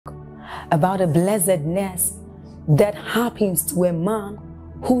about a blessedness that happens to a man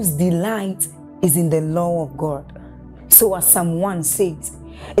whose delight is in the law of God. So as Psalm 1 says,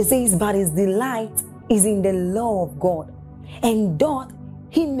 it says, but his delight is in the law of God, and doth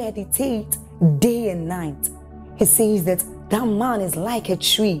he meditate day and night. He says that that man is like a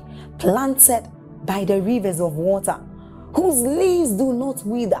tree planted by the rivers of water, whose leaves do not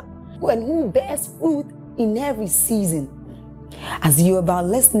wither, and who bears fruit in every season. As you're about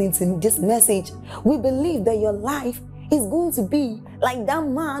listening to this message, we believe that your life is going to be like that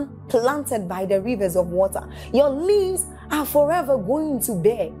man planted by the rivers of water. Your leaves are forever going to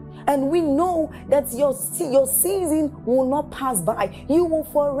bear. And we know that your season will not pass by. You will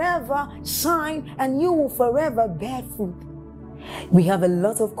forever shine and you will forever bear fruit. We have a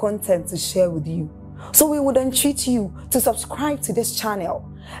lot of content to share with you. So we would entreat you to subscribe to this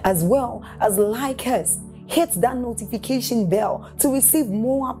channel, as well as like us. Hit that notification bell to receive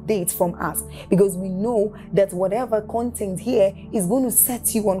more updates from us, because we know that whatever content here is going to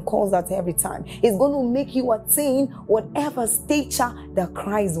set you on course at every time. It's going to make you attain whatever stature that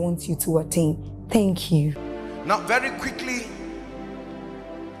Christ wants you to attain. Thank you. Now, very quickly,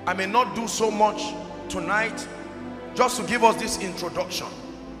 I may not do so much tonight, just to give us this introduction.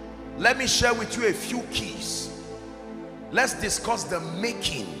 Let me share with you a few keys. Let's discuss the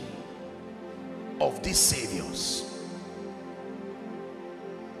making of these saviors.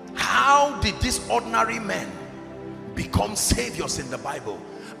 How did these ordinary men become saviors in the Bible?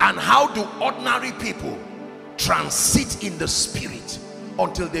 And how do ordinary people transit in the spirit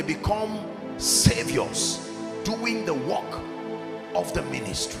until they become saviors doing the work of the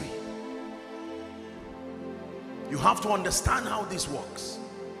ministry? You have to understand how this works.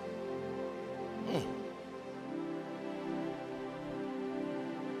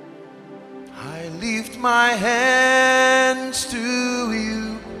 I lift my hands to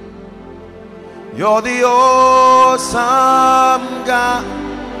you. You're the awesome God.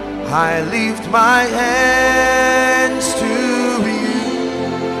 I lift my hands to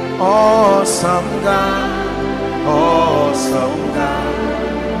you. Awesome God, awesome God.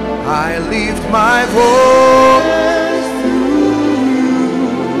 I lift my voice to you.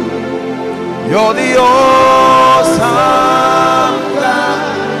 You're the awesome God.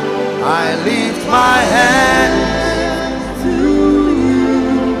 I lift my hands to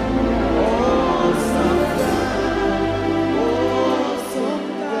you. Awesome God,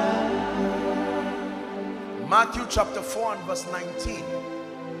 awesome God. Matthew chapter 4 and verse 19.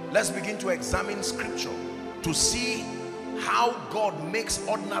 Let's begin to examine scripture to see how God makes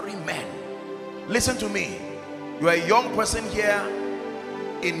ordinary men. Listen to me. You are a young person here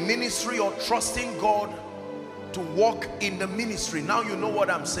in ministry or trusting God to walk in the ministry. Now you know what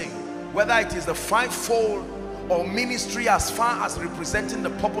I'm saying. Whether it is the fivefold or ministry as far as representing the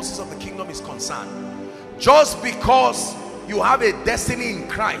purposes of the kingdom is concerned. Just because you have a destiny in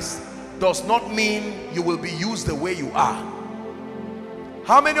Christ does not mean you will be used the way you are.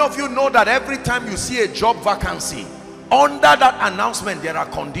 How many of you know that every time you see a job vacancy, under that announcement there are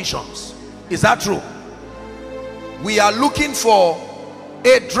conditions? Is that true? We are looking for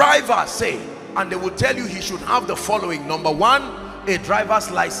a driver, say, and they will tell you he should have the following. Number one, a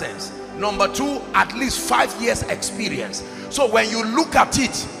driver's license. Number two, at least 5 years experience. So when you look at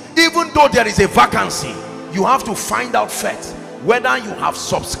it, even though there is a vacancy, you have to find out first whether you have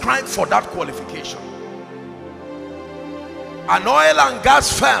subscribed for that qualification. An oil and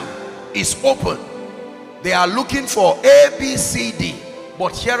gas firm is open. They are looking for A, B, C, D.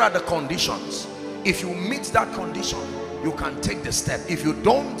 But here are the conditions. If you meet that condition, you can take the step. If you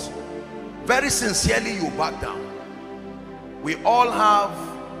don't, very sincerely, you back down. We all have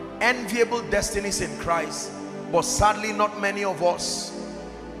enviable destinies in Christ, but sadly not many of us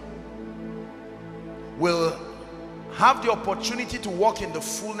will have the opportunity to walk in the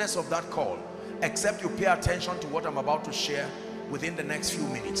fullness of that call, except you pay attention to what I'm about to share within the next few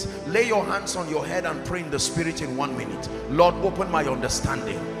minutes. Lay your hands on your head and pray in the spirit in 1 minute. Lord, open my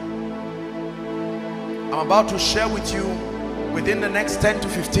understanding. I'm about to share with you within the next 10 to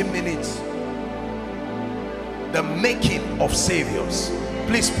 15 minutes the making of saviors.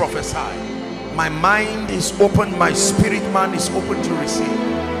 Please prophesy. My mind is open, my spirit man is open to receive.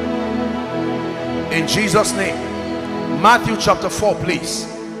 In Jesus' name. Matthew chapter 4, please,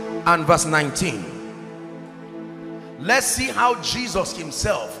 and verse 19. Let's see how Jesus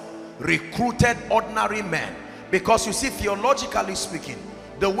himself recruited ordinary men. Because you see, theologically speaking,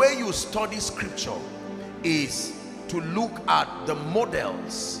 the way you study scripture is to look at the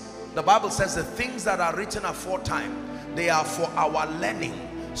models. The Bible says the things that are written aforetime, they are for our learning,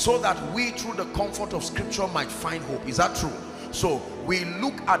 so that we through the comfort of scripture might find hope. Is that true? So we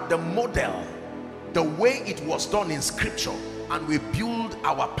look at the model, the way it was done in scripture, and we build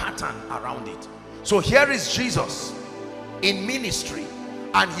our pattern around it. So here is Jesus in ministry,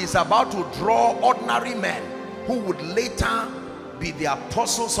 and he's about to draw ordinary men who would later be the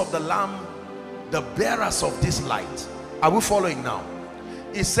apostles of the Lamb, the bearers of this light. Are we following now?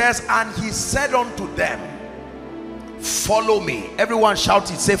 It says, and he said unto them, follow me. Everyone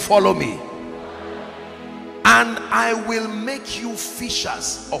shout it, say follow me. And I will make you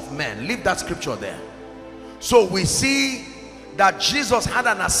fishers of men. Leave that scripture there. So we see that Jesus had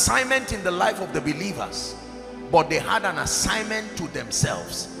an assignment in the life of the believers, but they had an assignment to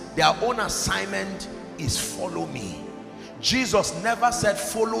themselves. Their own assignment is follow me. Jesus never said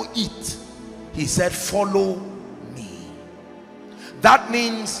follow it. He said follow me. That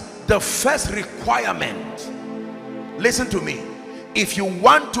means the first requirement, listen to me, if you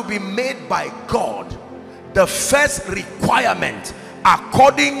want to be made by God, the first requirement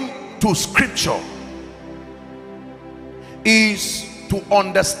according to scripture is to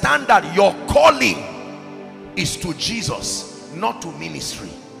understand that your calling is to Jesus, not to ministry.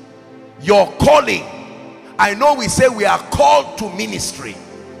 Your calling, I know we say we are called to ministry,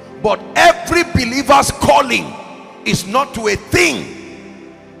 but every believer's calling is not to a thing.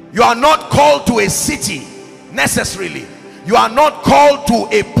 You are not called to a city necessarily. You are not called to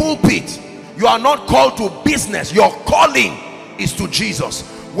a pulpit. You are not called to business. Your calling is to Jesus.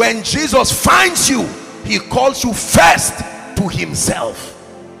 When Jesus finds you, he calls you first to himself.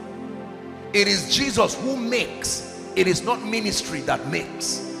 It is Jesus who makes. It is not ministry that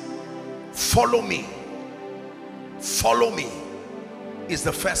makes. Follow me. Follow me is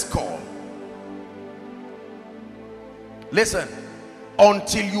the first call. Listen,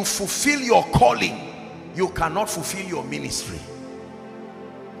 until you fulfill your calling, you cannot fulfill your ministry.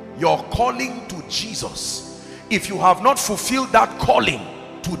 Your calling to Jesus, if you have not fulfilled that calling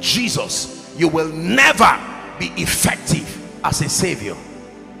to Jesus, you will never be effective as a savior.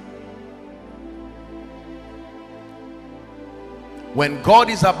 When God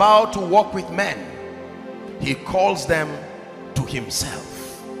is about to walk with men, he calls them to himself.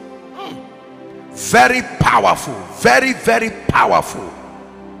 Very powerful, very, very powerful.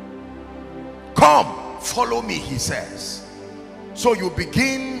 Come, follow me, he says. So you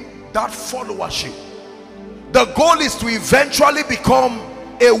begin that followership. The goal is to eventually become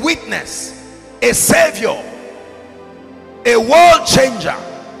a witness, a savior, a world changer.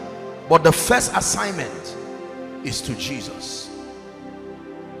 But the first assignment is to Jesus.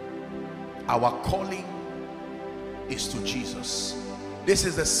 Our calling is to Jesus. This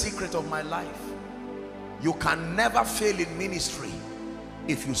is the secret of my life. You can never fail in ministry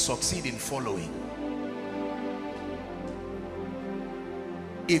if you succeed in following.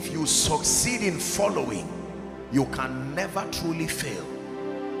 If you succeed in following, you can never truly fail.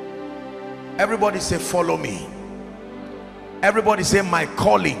 Everybody say follow me. Everybody say my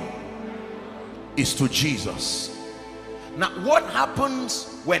calling is to Jesus. Now what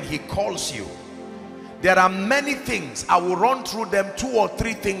happens when he calls you? There are many things. I will run through them, 2 or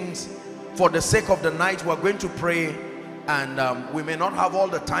 3 things for the sake of the night. We're going to pray, and we may not have all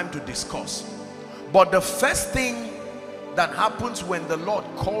the time to discuss. But the first thing that happens when the Lord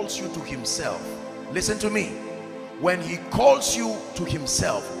calls you to himself, listen to me, when he calls you to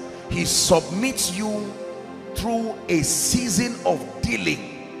himself, he submits you through a season of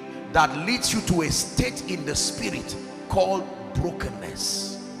dealing that leads you to a state in the spirit called brokenness.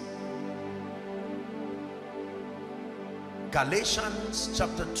 Galatians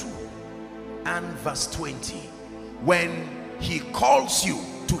chapter 2 and verse 20. When he calls you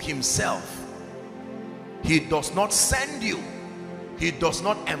to himself, he does not send you, he does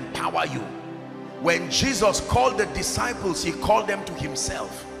not empower you. When Jesus called the disciples, he called them to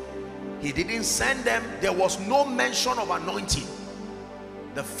himself. He didn't send them. There was no mention of anointing.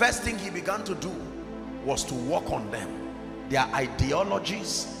 The first thing he began to do was to work on them, their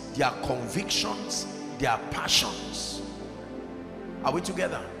ideologies, their convictions, their passions. Are we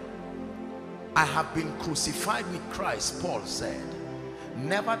together? I have been crucified with Christ, Paul said.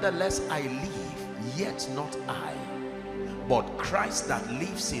 Nevertheless I live, yet not I, but Christ that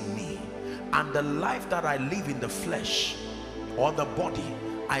lives in me. And the life that I live in the flesh or the body,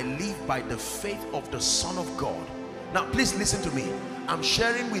 I live by the faith of the Son of God. Now please listen to me. I'm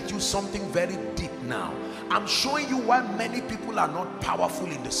sharing with you something very deep now. I'm showing you why many people are not powerful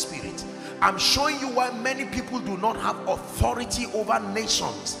in the spirit. I'm showing you why many people do not have authority over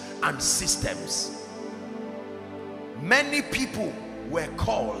nations and systems. Many people were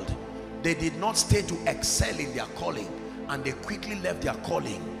called, they did not stay to excel in their calling, and they quickly left their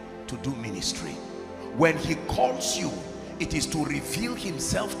calling to do ministry. When he calls you, it is to reveal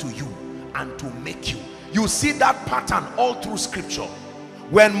himself to you and to make you. You see that pattern all through scripture.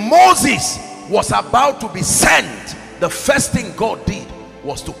 When Moses was about to be sent, the first thing God did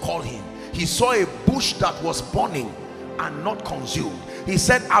was to call him. He saw a bush that was burning and not consumed. He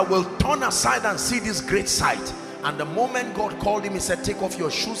said, I will turn aside and see this great sight. And the moment God called him, he said, take off your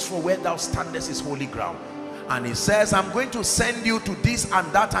shoes, for where thou standest is holy ground. And he says, I'm going to send you to this and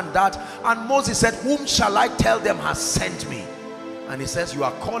that and that. And Moses said, whom shall I tell them has sent me? And he says, you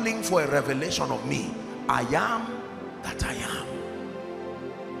are calling for a revelation of me. I am that I am.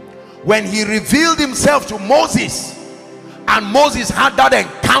 When he revealed himself to Moses, and Moses had that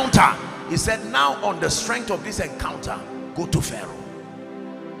encounter, he said, now on the strength of this encounter, go to Pharaoh.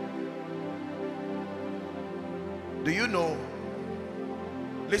 Do you know,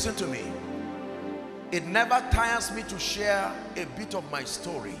 listen to me, it never tires me to share a bit of my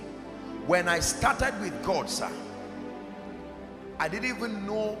story. When I started with God, sir, I didn't even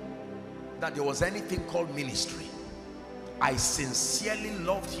know that there was anything called ministry. I sincerely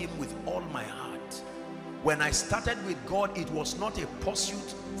loved him with all my heart. When I started with God, it was not a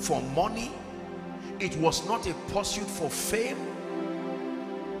pursuit for money. It was not a pursuit for fame.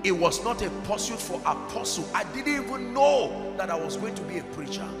 It was not a pursuit for apostle. I didn't even know that I was going to be a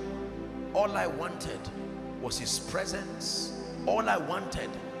preacher. All I wanted was his presence. All I wanted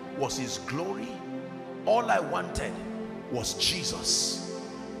was his glory. All I wanted was Jesus.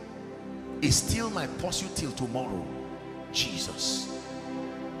 It's still my pursuit till tomorrow. Jesus.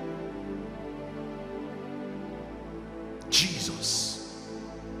 Jesus.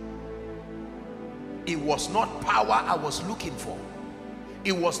 It was not power I was looking for.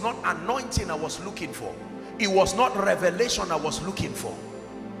 It was not anointing I was looking for. It was not revelation I was looking for.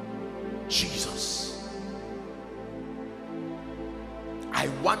 Jesus. I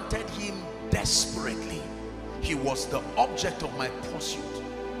wanted him desperately. He was the object of my pursuit.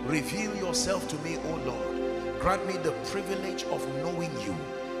 Reveal yourself to me, O Lord. Grant me the privilege of knowing you.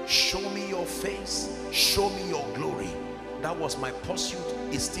 Show me your face. Show me your glory. That was my pursuit.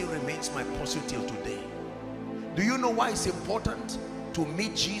 It still remains my pursuit till today. Do you know why it's important to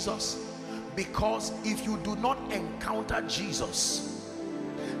meet Jesus? Because if you do not encounter Jesus,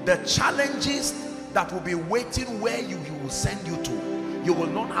 the challenges that will be waiting where he will send you to, you will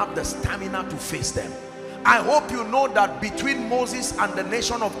not have the stamina to face them. I hope you know that between Moses and the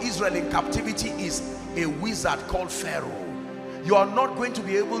nation of Israel in captivity is a wizard called Pharaoh. You are not going to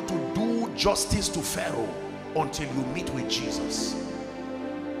be able to do justice to Pharaoh until you meet with Jesus.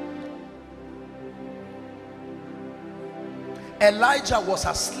 Elijah was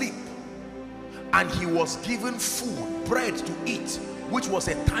asleep and he was given food, bread to eat, which was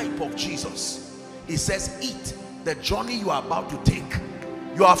a type of Jesus. He says, eat the journey you are about to take.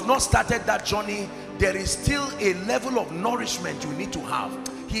 You have not started that journey. There is still a level of nourishment you need to have.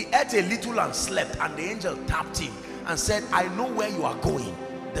 He ate a little and slept, and the angel tapped him and said, I know where you are going.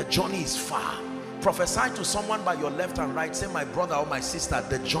 The journey is far. Prophesy to someone by your left and right. Say, my brother or my sister,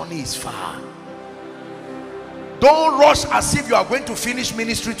 the journey is far. Don't rush as if you are going to finish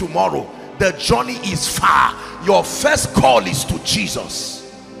ministry tomorrow. The journey is far. Your first call is to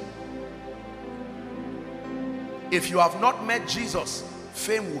Jesus. If you have not met Jesus,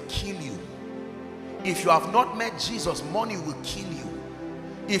 fame will kill you. If you have not met Jesus, money will kill you.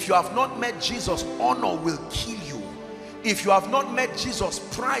 If you have not met Jesus, honor will kill you. If you have not met Jesus,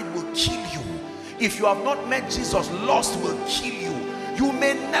 pride will kill you. If you have not met Jesus, lust will kill you. You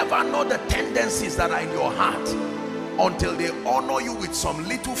may never know the tendencies that are in your heart until they honor you with some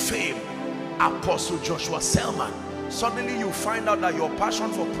little fame. Apostle Joshua Selman, suddenly you find out that your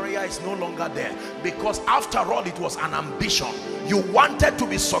passion for prayer is no longer there, because after all it was an ambition. You wanted to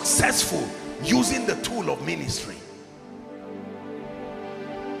be successful using the tool of ministry.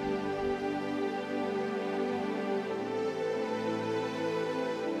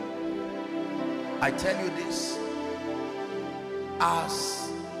 I tell you this, as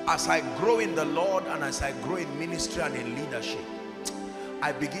I grow in the Lord and as I grow in ministry and in leadership,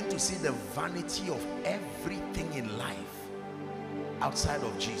 I begin to see the vanity of everything in life outside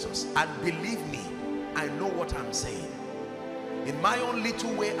of Jesus. And believe me, I know what I'm saying. In my own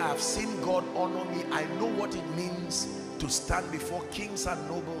little way, I have seen God honor me. I know what it means to stand before kings and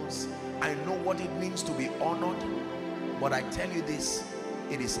nobles. I know what it means to be honored. But I tell you this,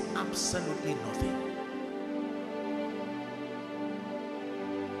 it is absolutely nothing.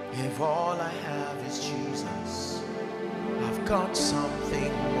 If all I have is Jesus, I've got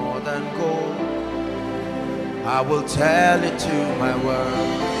something more than gold. I will tell it to my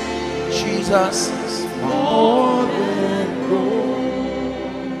world. Jesus is more than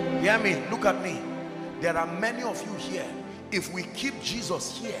gold. Hear me, look at me. There are many of you here. If we keep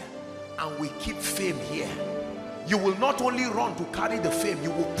Jesus here and we keep fame here, you will not only run to carry the fame,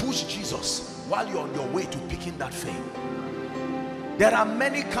 you will push Jesus while you're on your way to picking that fame. There are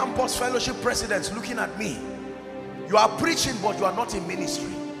many campus fellowship presidents looking at me. You are preaching, but you are not in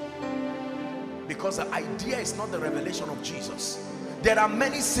ministry, because the idea is not the revelation of Jesus. There are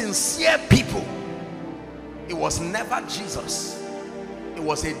many sincere people. It was never Jesus. It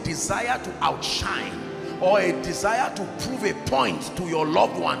was a desire to outshine, or a desire to prove a point to your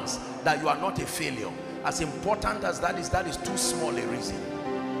loved ones that you are not a failure. As important as that is too small a reason.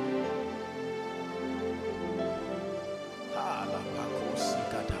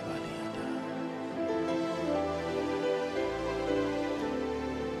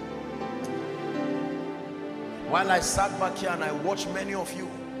 While I sat back here and I watched many of you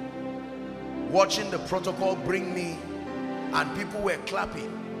watching the protocol bring me, and people were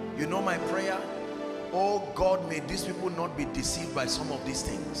clapping, you know my prayer? Oh God, may these people not be deceived by some of these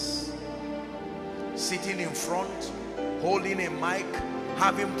things. Sitting in front, holding a mic,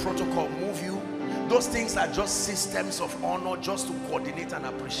 having protocol move you, those things are just systems of honor, just to coordinate and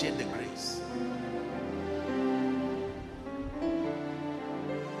appreciate the grace.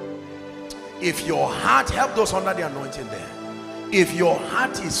 If your heart, help those under the anointing there, if your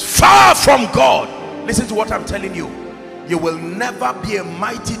heart is far from God, listen to what I'm telling you, you will never be a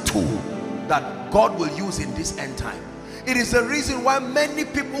mighty tool that God will use in this end time. It is the reason why many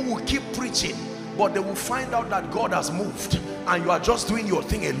people will keep preaching, but they will find out that God has moved and you are just doing your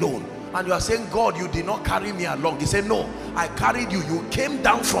thing alone, and you are saying, God, you did not carry me along. He said, no, I carried you. You came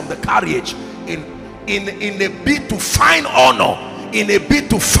down from the carriage in a bid to find honor, in a bid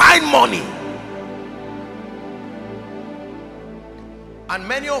to find money. And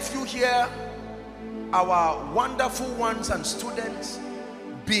many of you here, our wonderful ones and students,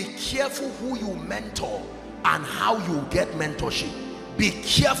 be careful who you mentor and how you get mentorship. Be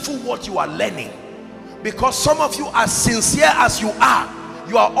careful what you are learning, because some of you, as sincere as you are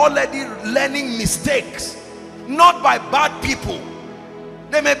already learning mistakes, not by bad people.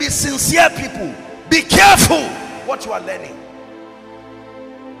 They may be sincere people. Be careful what you are learning.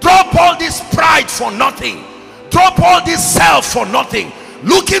 Drop all this pride for nothing. Drop all this self for nothing,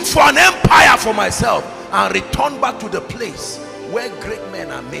 looking for an empire for myself, and return back to the place where great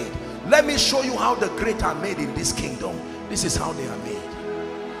men are made. Let me show you how the great are made in this kingdom. This is how they are made.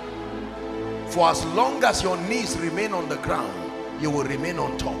 For as long as your knees remain on the ground, you will remain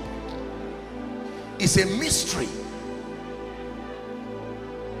on top. It's a mystery.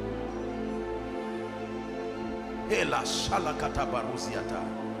 Can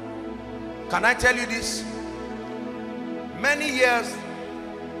I tell you this? Many years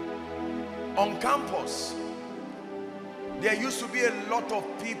on campus, there used to be a lot of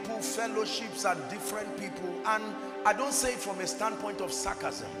people, fellowships and different people, and I don't say it from a standpoint of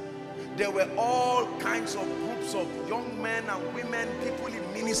sarcasm. There were all kinds of groups of young men and women, people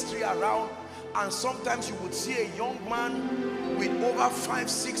in ministry around, and sometimes you would see a young man with over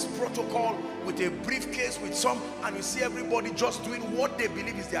 5-6 protocol, with a briefcase, with some, and you see everybody just doing what they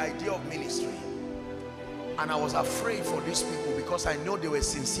believe is the idea of ministry. And I was afraid for these people, because I know they were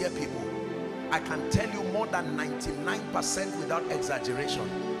sincere people. I can tell you more than 99% without exaggeration,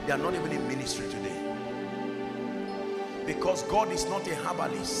 they are not even in ministry today. Because God is not a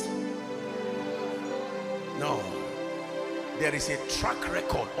herbalist. No. There is a track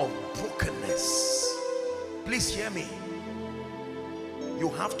record of brokenness. Please hear me. You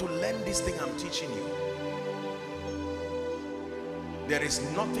have to learn this thing I'm teaching you. There is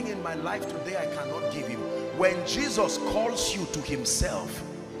nothing in my life today I cannot give you. When Jesus calls you to himself,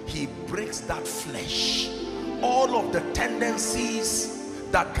 he breaks that flesh. All of the tendencies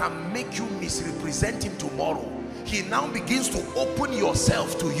that can make you misrepresent him tomorrow, he now begins to open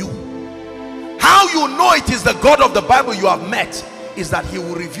yourself to you. How you know it is the God of the Bible you have met is that he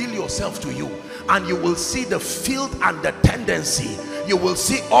will reveal yourself to you, and you will see the filth and the tendency. You will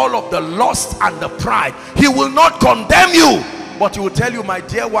see all of the lust and the pride. He will not condemn you, but he will tell you, my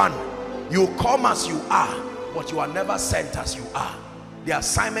dear one, you come as you are, but you are never sent as you are. The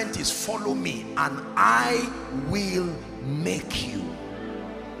assignment is follow me and I will make you.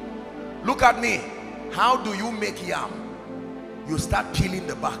 Look at me. How do you make yam? You start peeling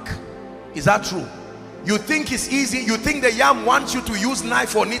the back. Is that true? You think it's easy? You think the yam wants you to use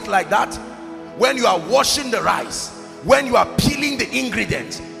knife on it like that? When you are washing the rice, when you are peeling the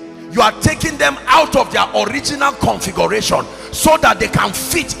ingredients, you are taking them out of their original configuration so that they can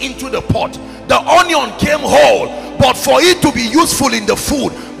fit into the pot. The onion came whole, but for it to be useful in the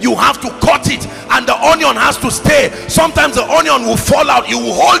food, you have to cut it, and the onion has to stay. Sometimes the onion will fall out, you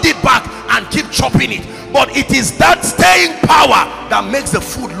will hold it back and keep chopping it, but it is that staying power that makes the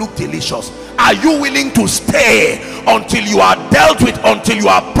food look delicious. Are you willing to stay until you are dealt with, until you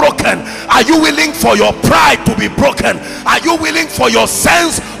are broken? Are you willing for your pride to be broken? Are you willing for your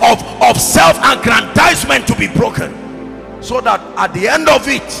sense of self-aggrandizement to be broken, so that at the end of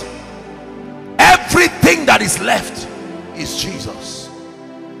it, everything that is left is Jesus?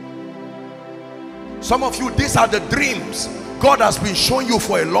 Some of you, these are the dreams God has been showing you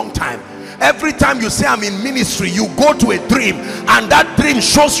for a long time. Every time you say I'm in ministry, you go to a dream, and that dream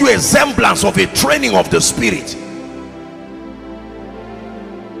shows you a semblance of a training of the spirit.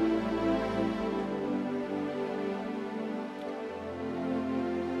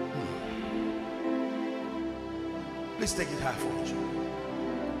 Please take it high for me.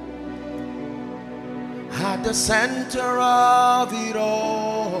 At the center of it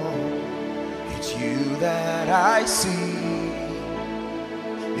all, it's you that I see.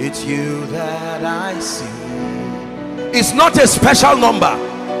 It's you that I see. It's not a special number.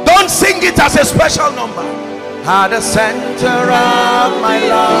 Don't sing it as a special number. At the center of my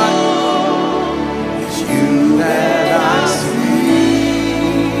life, it's you that I see.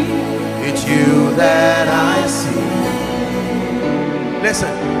 It's you that I see.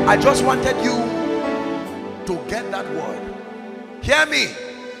 Listen, I just wanted you to get that word. Hear me,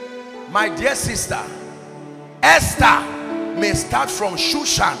 my dear sister. Esther may start from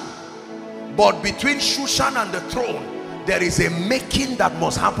Shushan, but between Shushan and the throne, there is a making that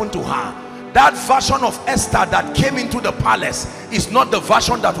must happen to her. That version of Esther that came into the palace is not the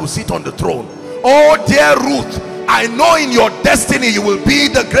version that will sit on the throne. Oh dear Ruth, I know in your destiny you will be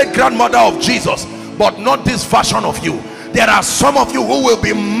the great grandmother of Jesus, but not this version of you. There are some of you who will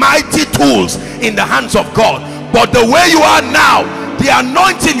be mighty tools in the hands of God, but the way you are now, the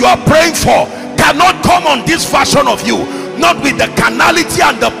anointing you are praying for cannot come on this version of you, not with the carnality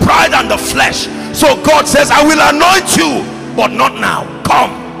and the pride and the flesh. So God says, I will anoint you, but not now.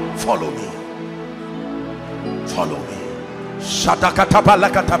 Come, follow me. Follow me.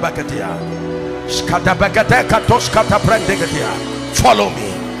 Follow me.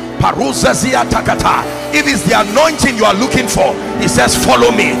 If it's the anointing you are looking for, he says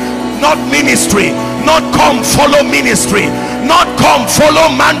follow me. Not ministry, not come follow ministry, not come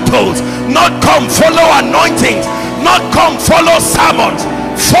follow mantles, not come follow anointings, not come follow sermons.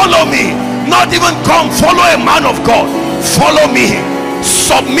 Follow me. Not even come follow a man of God. Follow me.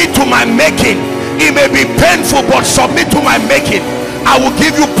 Submit to my making. It may be painful, but submit to my making. I will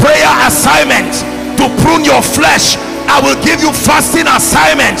give you prayer assignments to prune your flesh. I will give you fasting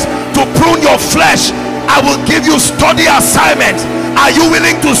assignments to prune your flesh. I will give you study assignments. Are you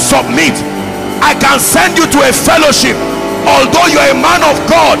willing to submit? I can send you to a fellowship. Although you're a man of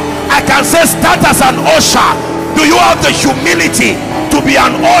God, I can say start as an usher. Do you have the humility to be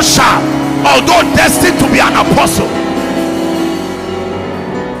an usher, although destined to be an apostle?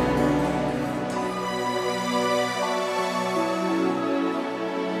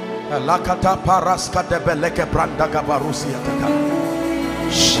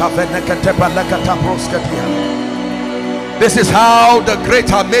 This is how the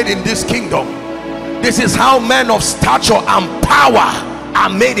great are made in this kingdom. This is how men of stature and power are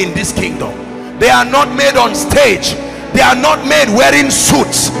made in this kingdom. They are not made on stage. They are not made wearing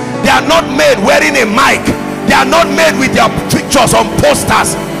suits. They are not made wearing a mic. They are not made with their pictures on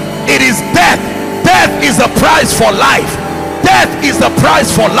posters. It is death. Death is the price for life. Death is the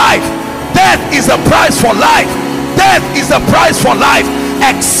price for life. Death is the price for life. Death is the price for life.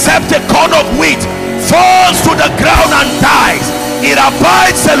 Except a corn of wheat falls to the ground and dies, it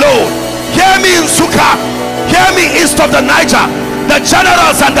abides alone. Hear me in Sukkah. Hear me east of the Niger. The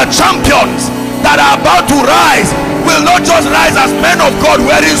generals and the champions that are about to rise will not just rise as men of God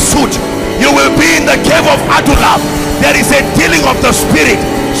wearing suit. You will be in the cave of Adullam. There is a dealing of the spirit.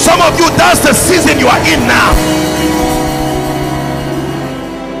 Some of you, that's the season you are in now.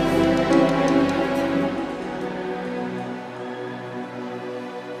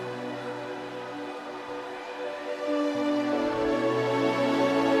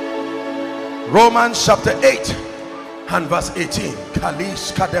 Romans chapter 8 and verse 18.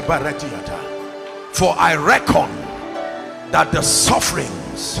 For I reckon that the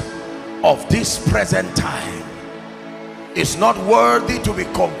sufferings of this present time is not worthy to be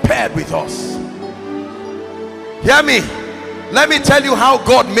compared with us. Hear me. Let me tell you how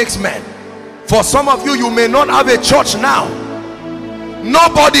God makes men. For some of you, you may not have a church now.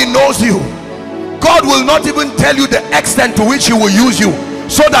 Nobody knows you. God will not even tell you the extent to which he will use you.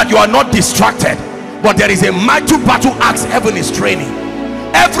 so that you are not distracted. But there is a mighty battle axe heaven is training.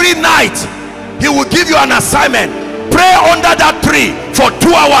 Every night he will give you an assignment. Pray under that tree for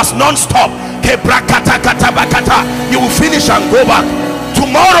 2 hours non-stop. You will finish and go back.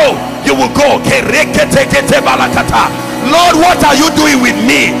 Tomorrow you will go. Lord, what are you doing with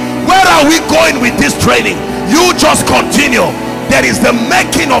me? Where are we going with this training? You just continue. There is the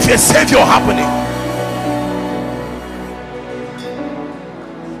making of a savior happening.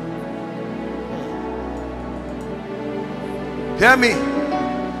 Hear me.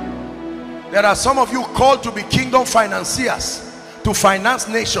 There are some of you called to be kingdom financiers, to finance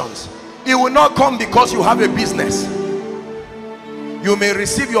nations. It will not come because you have a business. You may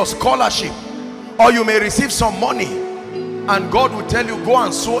receive your scholarship, or you may receive some money, and God will tell you, go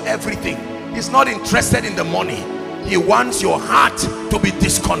and sow everything. He's not interested in the money. He wants your heart to be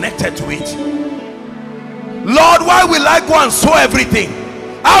disconnected to it. Lord, why will I go and sow everything?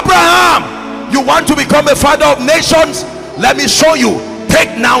 Abraham, you want to become a father of nations? Let me show you.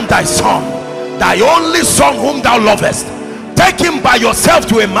 Take now thy son, thy only son whom thou lovest. Take him by yourself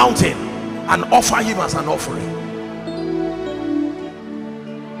to a mountain and offer him as an offering.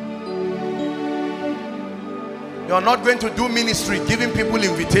 You're not going to do ministry giving people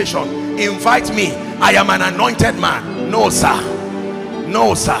invitation. Invite me, I am an anointed man. No sir,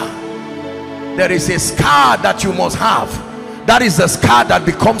 no sir. There is a scar that you must have. That is the scar that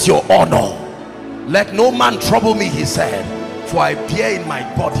becomes your honor. Let no man trouble me, he said, for I bear in my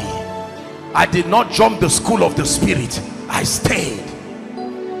body. I did not jump the school of the spirit. I stayed.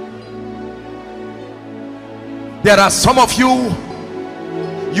 There are some of you,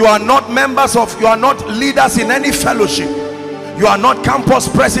 you are not members of, you are not leaders in any fellowship. You are not campus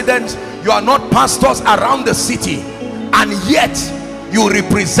presidents. You are not pastors around the city. And yet, you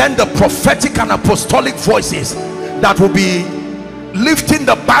represent the prophetic and apostolic voices that will be lifting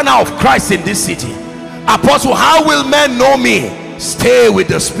the banner of Christ in this city. Apostle, how will men know me? Stay with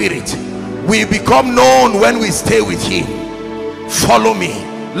the Spirit. We become known when we stay with him. Follow me.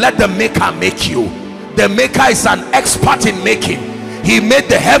 Let the maker make you. The maker is an expert in making. He made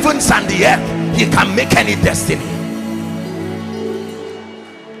the heavens and the earth. He can make any destiny.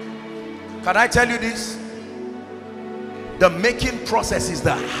 Can I tell you this? The making process is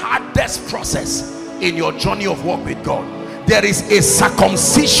the hardest process in your journey of walk with God. There is a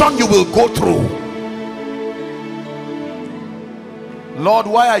circumcision you will go through. Lord,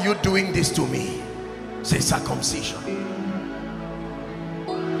 why are you doing this to me? Say circumcision.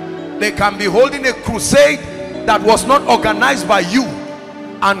 They can be holding a crusade that was not organized by you,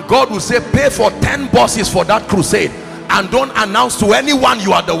 and God will say, pay for 10 buses for that crusade and don't announce to anyone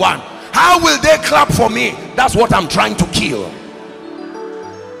you are the one. How will they clap for me? That's what I'm trying to kill.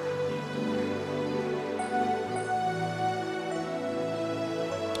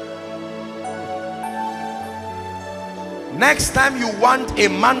 Next time you want a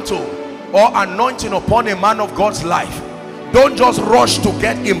mantle or anointing upon a man of God's life, don't just rush to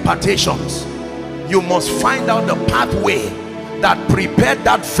get impartations. You must find out the pathway that prepared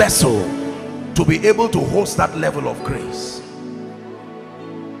that vessel to be able to host that level of grace.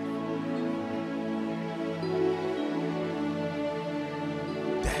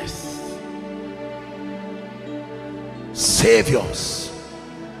 Death. Saviors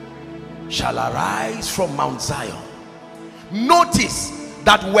shall arise from Mount Zion. Notice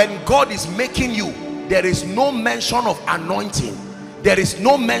that when God is making you, there is no mention of anointing. There is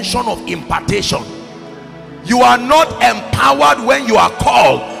no mention of impartation. You are not empowered when you are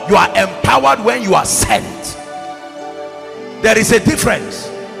called. You are empowered when you are sent. There is a difference.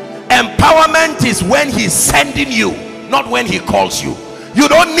 Empowerment is when he's sending you, not when he calls you. You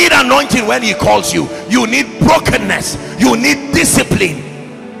don't need anointing when he calls you. You need brokenness. You need discipline.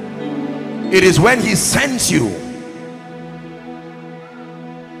 It is when he sends you.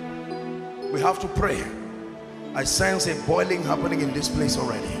 We have to pray. I sense a boiling happening in this place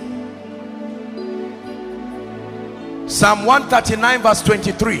already. Psalm 139 verse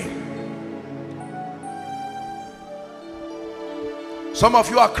 23. Some of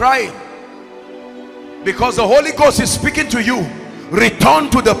you are crying because the Holy Ghost is speaking to you. Return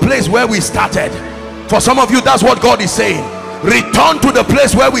to the place where we started. For some of you, that's what God is saying. Return to the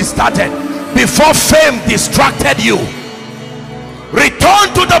place where we started, before fame distracted you. Return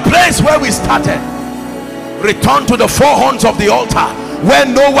to the place where we started. Return to the four horns of the altar, where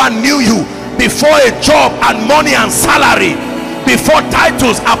no one knew you. Before a job and money and salary, before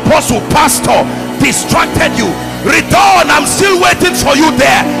titles, apostle, pastor distracted you. Return. I'm still waiting for you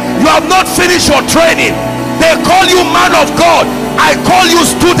there. You have not finished your training. They call you man of God, I call you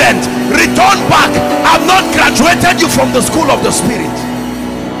student. Return back. I've not graduated you from the school of the Spirit.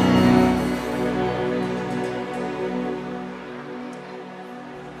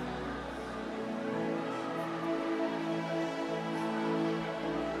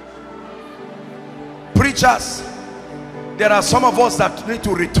 Preachers, there are some of us that need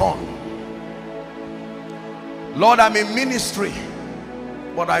to return. Lord, I'm in ministry,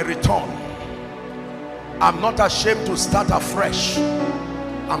 but I return. I'm not ashamed to start afresh.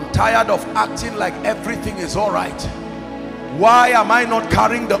 I'm tired of acting like everything is all right. Why am I not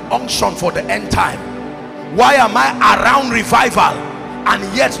carrying the unction for the end time? Why am I around revival and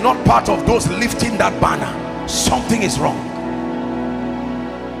yet not part of those lifting that banner? Something is wrong.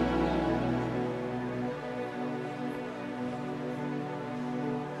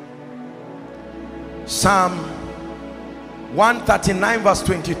 Psalm 139 verse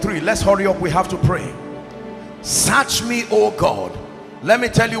 23. Let's hurry up, we have to pray. Search me, O God. Let me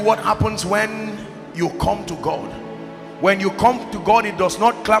tell you what happens when you come to God. When you come to God, it does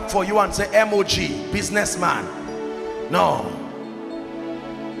not clap for you and say MOG, businessman. No.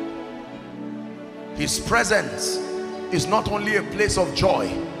 His presence is not only a place of joy.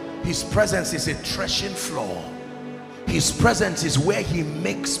 His presence is a threshing floor. His presence is where he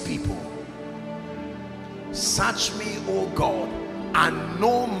makes people. Search me, O God, and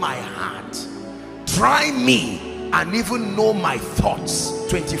know my heart. Try me and even know my thoughts.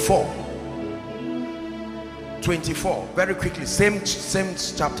 24, very quickly, same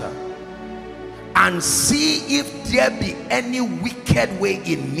chapter. And see if there be any wicked way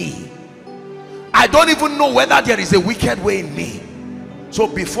in me. I don't even know whether there is a wicked way in me. So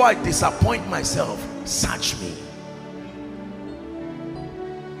before I disappoint myself, search me.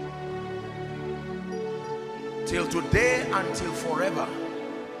 Till today and till forever,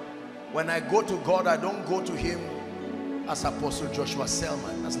 when I go to God, I don't go to him as Apostle Joshua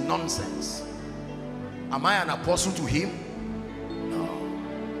Selman. That's nonsense. Am I an apostle to him? No.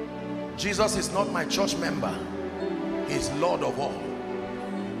 Jesus is not my church member. He is Lord of all.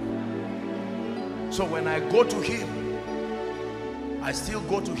 So when I go to him, I still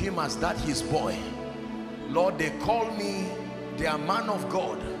go to him as that his boy. Lord, they call me their man of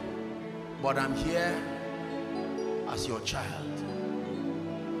God, but I'm here as your child.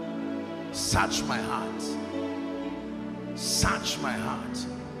 Search my heart. Search my heart.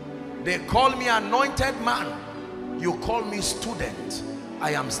 They call me anointed man. You call me student.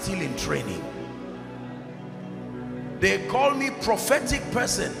 I am still in training. They call me prophetic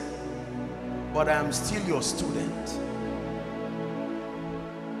person, but I am still your student.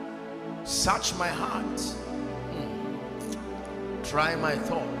 Search my heart. Try my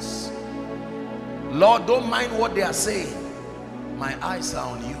thoughts. Lord, don't mind what they are saying. My eyes are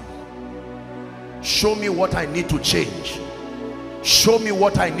on you. Show me what I need to change. Show me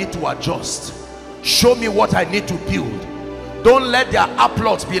what I need to adjust. Show me what I need to build. Don't let their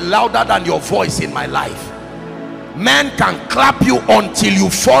applause be louder than your voice in my life. Men can clap you until you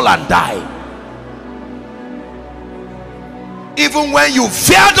fall and die. Even when you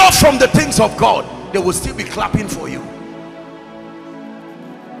veered off from the things of God, they will still be clapping for you.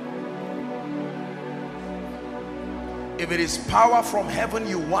 If it is power from heaven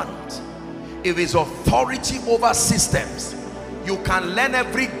you want, if it's authority over systems, you can learn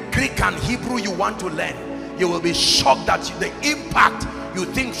every Greek and Hebrew you want to learn. You will be shocked that the impact you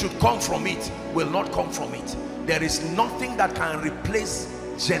think should come from it will not come from it. There is nothing that can replace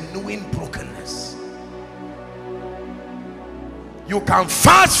genuine brokenness. You can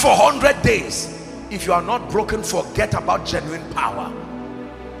fast for 100 days. If you are not broken, forget about genuine power.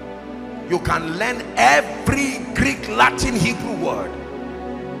 You can learn every Greek, Latin, Hebrew word.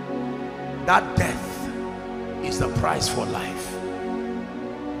 That death is the price for life.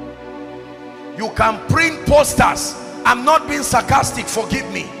 You can print posters. I'm not being sarcastic,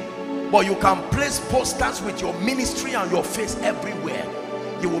 forgive me. But you can place posters with your ministry and your face everywhere.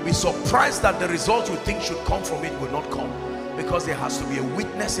 You will be surprised that the result you think should come from it will not come. Because there has to be a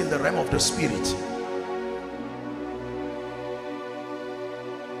witness in the realm of the spirit.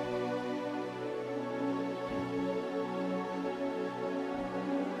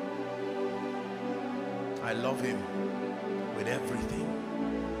 I love him with everything.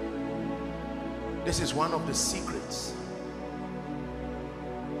 This is one of the secrets.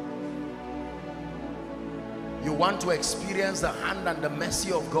 You want to experience the hand and the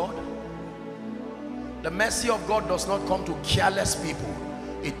mercy of God? The mercy of God does not come to careless people.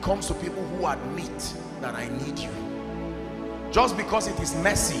 It comes to people who admit that I need you. Just because it is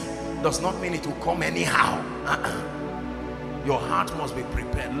mercy does not mean it will come anyhow. Your heart must be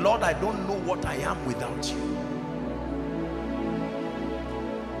prepared. Lord, I don't know what I am without you.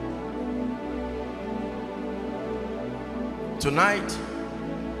 Tonight,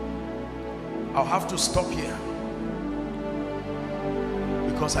 I'll have to stop here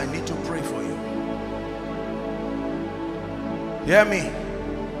because I need to pray for you. Hear me.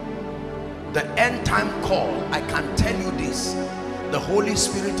 The end time call, I can tell you this, the Holy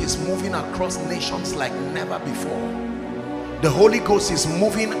Spirit is moving across nations like never before. The Holy Ghost is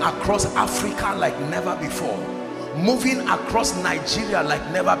moving across Africa like never before, moving across Nigeria like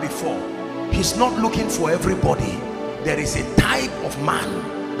never before. He's not looking for everybody. There is a type of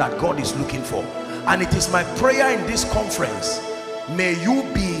man that God is looking for, and it is my prayer in this conference, may you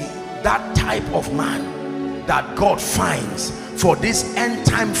be that type of man that God finds for this end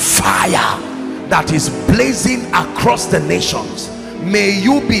time fire that is blazing across the nations. May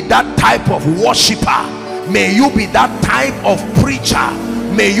you be that type of worshiper. May you be that type of preacher.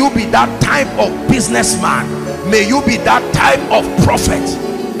 May you be that type of businessman. May you be that type of prophet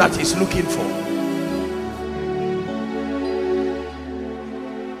that he's looking for.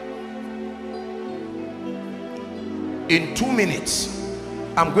 In 2 minutes,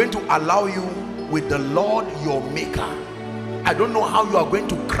 I'm going to allow you with the Lord your maker. I don't know how you are going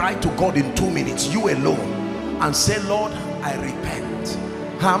to cry to God in 2 minutes, you alone, and say, Lord, I repent.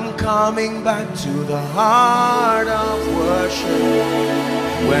 I'm coming back to the heart of worship,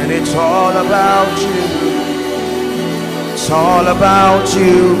 when it's all about you. It's all about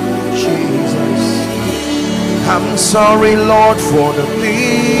you, Jesus. I'm sorry, Lord, for the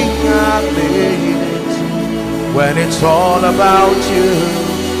thing I made it, when it's all about you.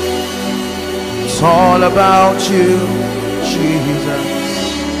 It's all about you, Jesus.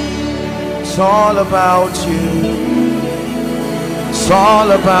 It's all about you. It's all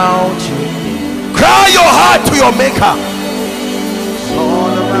about you. Cry your heart to your maker. It's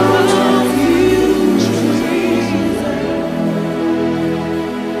all about you, Jesus.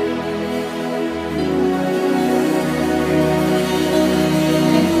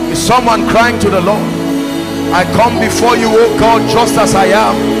 Is someone crying to the Lord? I come before you, oh God, just as I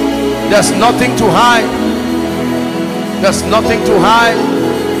am. There's nothing to hide. There's nothing to hide.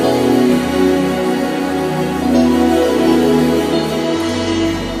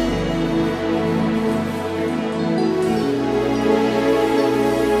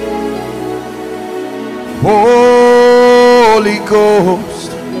 Holy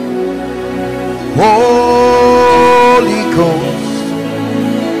Ghost, Holy Ghost,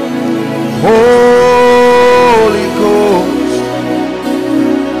 Holy Ghost,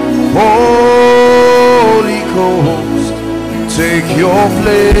 Holy Ghost, take your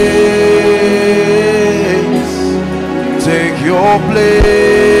place, take your place,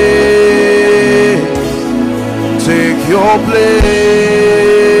 take your place.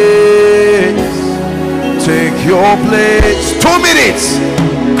 Take your place. 2 minutes.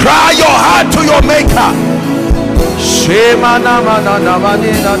 Cry your heart to your maker. Shema na mana na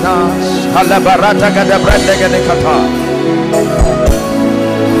manina na. Halabarata gada brande gade kata.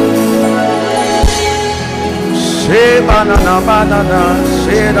 Shema na mana na.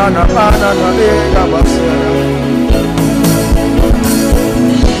 Shema na mana na leda basera.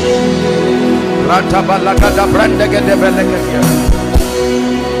 Rata balaga da brande gade belekaya.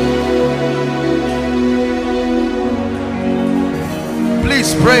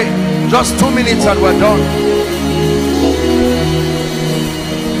 Please pray. Just 2 minutes and we're done.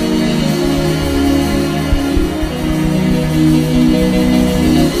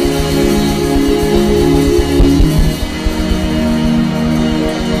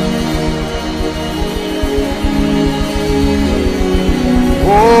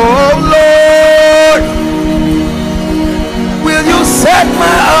 Oh Lord, will you set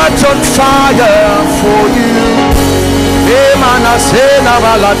my heart on fire for you?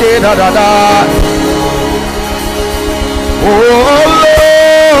 Oh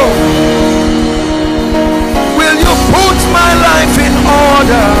Lord, will you put my life in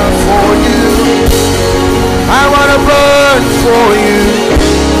order for you? I want to burn for you.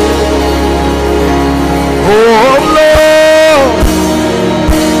 Oh Lord,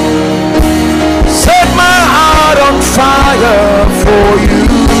 set my heart on fire for you.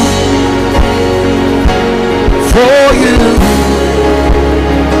 For you,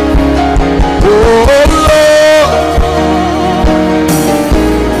 oh Lord,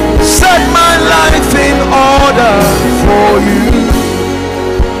 set my life in order for you.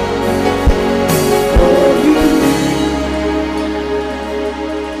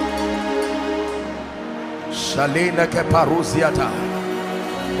 Shalina keparusiata,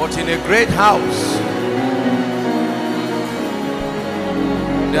 but in a great house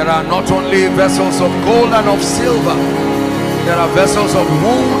there are not only vessels of gold and of silver, there are vessels of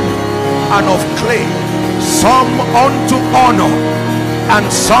wood and of clay, some unto honor and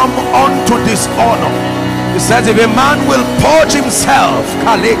some unto dishonor. He says, if a man will purge himself,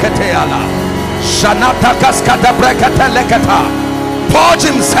 purge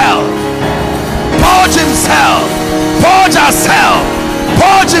himself, purge himself, purge herself,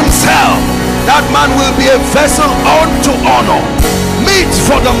 purge himself. That man will be a vessel unto honor, meet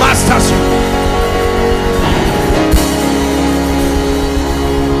for the master's use.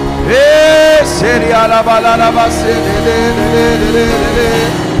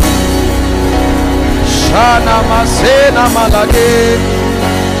 Shana masena malage,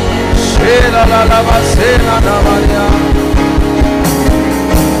 shela la la masena na maria.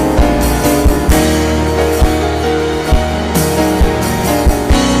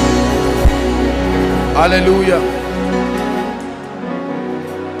 Hallelujah.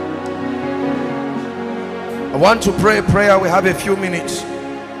 I want to pray a prayer. We have a few minutes,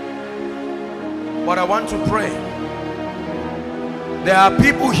 but I want to pray. There are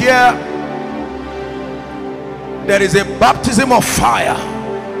people here. There is a baptism of fire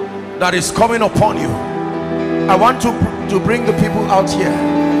that is coming upon you. I want to bring the people out here.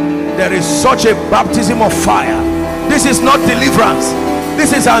 There is such a baptism of fire. This is not deliverance.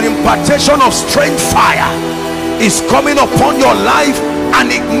 This is an impartation of strange fire. Is coming upon your life,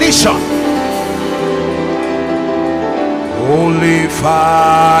 an ignition. Holy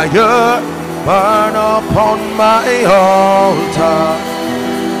fire, burn upon my altar,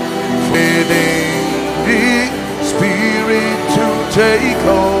 feeding me. Spirit to take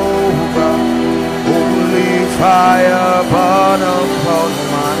over. Holy fire burn upon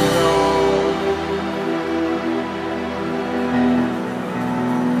my own.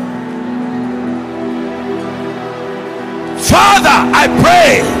 Father, I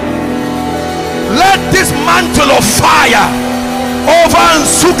pray, let this mantle of fire over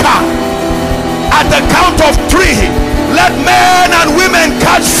Nsuka, at the count of 3, let men and women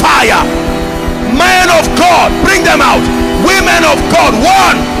catch fire. Men of God, bring them out. Women of God, 1,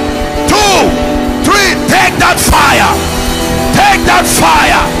 2, 3. Take that fire, take that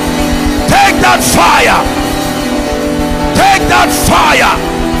fire, take that fire, take that fire.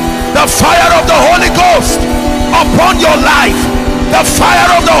 The fire of the Holy Ghost upon your life, the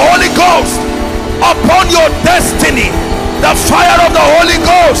fire of the Holy Ghost upon your destiny, the fire of the Holy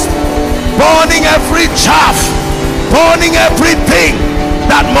Ghost burning every chaff, burning everything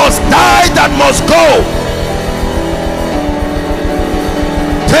that must die, that must go.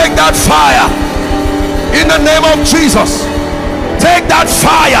 Take that fire in the name of Jesus. Take that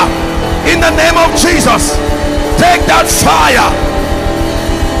fire in the name of Jesus. Take that fire.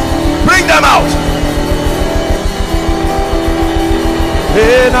 Bring them out.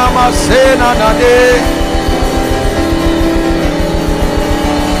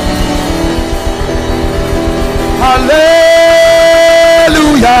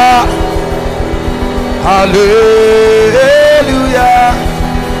 Hallelujah, hallelujah,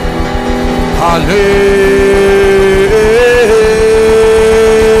 hallelujah,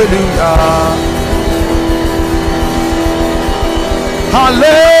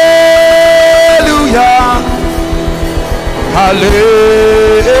 hallelujah, hallelujah,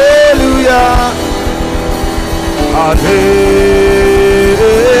 hallelujah.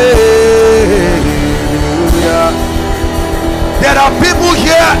 There are people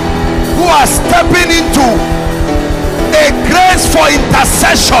here who are stepping into a grace for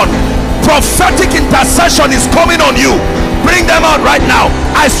intercession. Prophetic intercession is coming on you. Bring them out right now.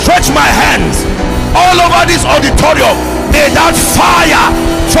 I stretch my hands all over this auditorium. May that fire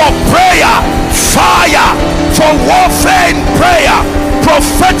for prayer, fire for warfare in prayer,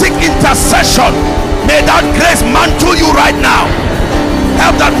 prophetic intercession, may that grace mantle you right now.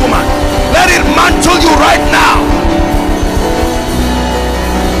 Help that woman. Let it mantle you right now.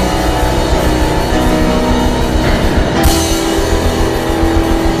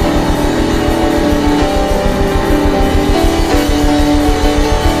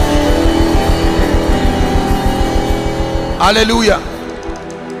 Hallelujah.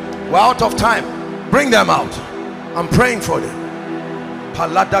 We're out of time. Bring them out. I'm praying for them.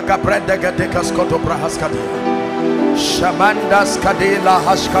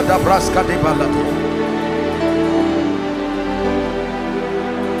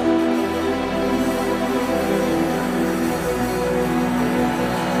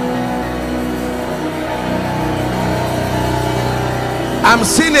 I'm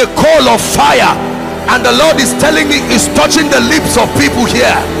seeing a coal of fire, and the Lord is telling me He's touching the lips of people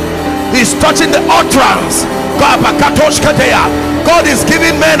here. He's touching the utterance. God is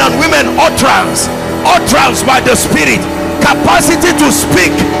giving men and women utterance, utterance by the Spirit, capacity to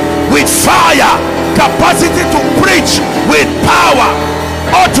speak with fire, capacity to preach with power,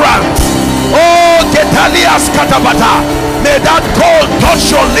 utterance. Oh, Getalias Katabata, may that coal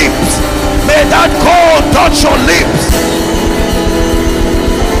touch your lips. May that coal touch your lips.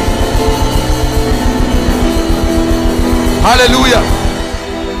 Hallelujah.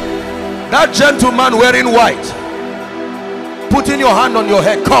 That gentleman wearing white, putting your hand on your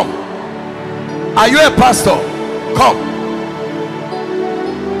head, come. Are you a pastor? Come.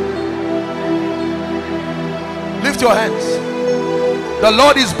 Lift your hands. The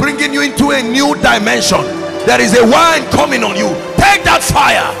Lord is bringing you into a new dimension. There is a wine coming on you. Take that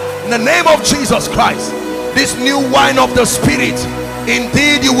fire in the name of Jesus Christ. This new wine of the Spirit,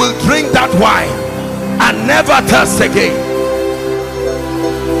 indeed you will drink that wine and never thirst again.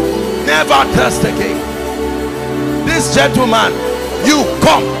 Never thirst again. This gentleman, you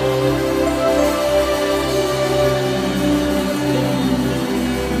come.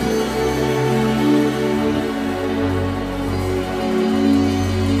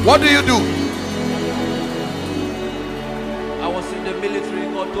 What do you do? I was in the military.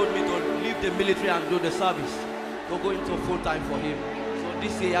 God told me to leave the military and do the service, to go into full time for him. So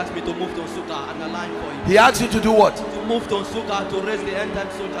this year he asked me to move to Nsuka and align for him. He asked you to do what? To move to Nsuka to raise the end-time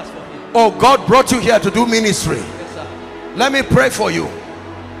soldiers for him. Oh, God brought you here to do ministry. Yes, sir. Let me pray for you.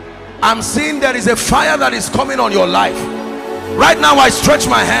 I'm seeing there is a fire that is coming on your life. Right now I stretch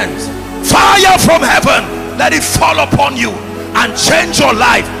my hands. Fire from heaven, let it fall upon you and change your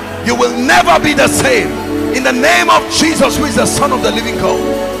life. You will never be the same, in the name of Jesus, who is the Son of the living God.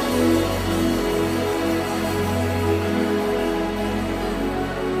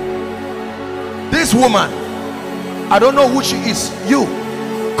 This woman, I don't know who she is. You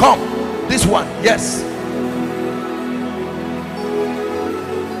come. This one, yes.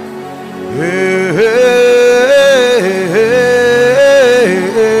 Hey, hey, hey, hey,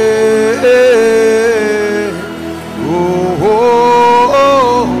 hey. Oh, oh,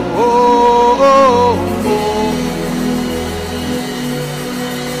 oh, oh, oh.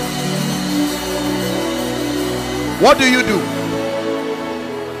 What do you do?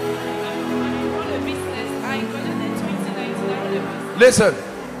 Listen,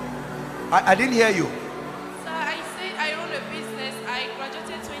 I didn't hear you. Sir, I said I run a business. I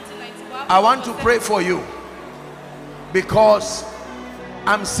graduated 2019. I want to pray for you because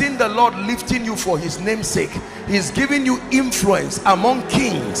I'm seeing the Lord lifting you for his name's sake. He's giving you influence among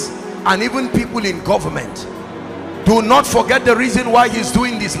kings and even people in government. Do not forget the reason why he's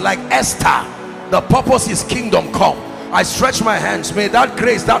doing this. Like Esther, the purpose is kingdom come. I stretch my hands. May that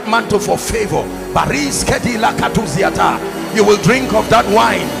grace, that mantle for favor, you will drink of that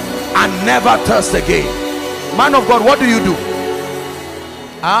wine and never thirst again. Man of God, what do you do?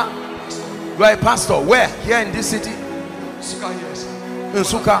 You are a pastor. Where? Here in this city? Nsuka, yes. In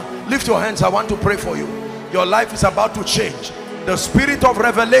Nsuka. Lift your hands. I want to pray for you. Your life is about to change. The spirit of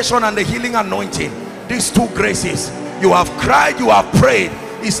revelation and the healing anointing, these two graces, you have cried, you have prayed.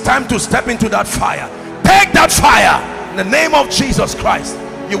 It's time to step into that fire. Take that fire in the name of Jesus Christ.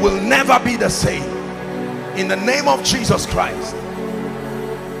 You will never be the same, in the name of Jesus Christ.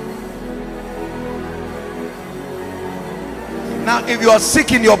 Now if you are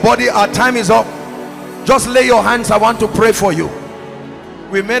sick in your body, our time is up. Just lay your hands. I want to pray for you.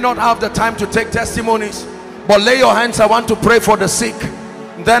 We may not have the time to take testimonies, but lay your hands. I want to pray for the sick.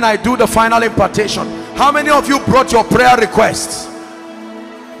 Then I do the final impartation. How many of you brought your prayer requests?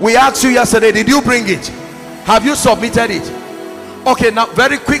 We asked you yesterday, did you bring it? Have you submitted it? Okay, now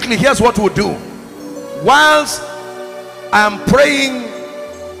very quickly, here's what we'll do. Whilst I am praying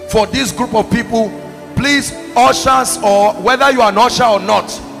for this group of people, please, ushers, or whether you are an usher or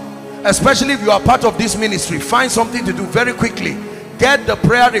not, especially if you are part of this ministry, find something to do very quickly. Get the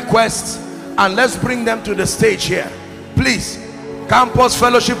prayer requests and let's bring them to the stage here. Please, campus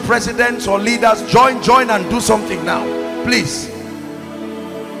fellowship presidents or leaders, join and do something now, please.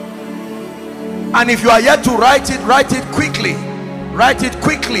 And if you are yet to write it quickly. Write it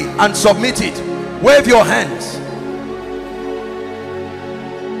quickly and submit it. Wave your hands.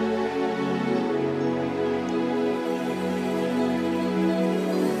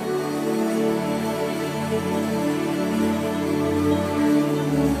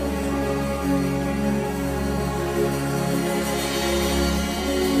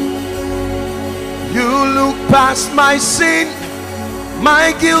 You look past my sin,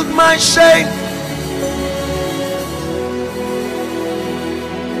 my guilt, my shame.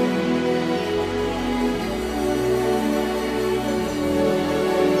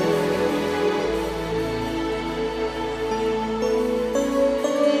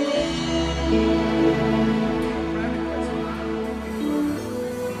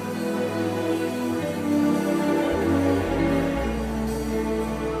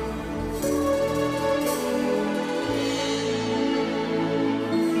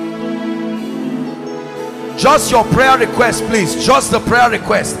 Just your prayer request, please. Just the prayer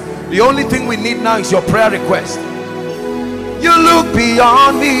request. The only thing we need now is your prayer request. You look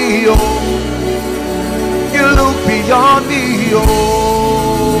beyond me, oh. You look beyond me, oh.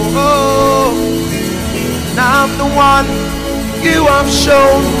 Now I'm the one. You have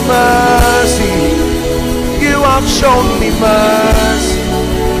shown mercy. You have shown me mercy.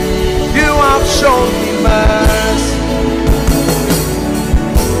 You have shown me mercy.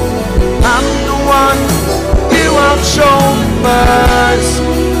 I'm the one. You have shown mercy.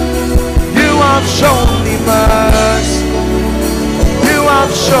 You have shown me mercy. You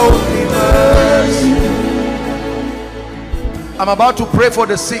have shown me mercy. I'm about to pray for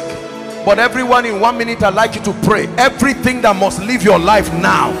the sick, but everyone in 1 minute I'd like you to pray. Everything that must leave your life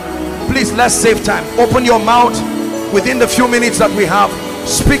now, please, let's save time. Open your mouth within the few minutes that we have.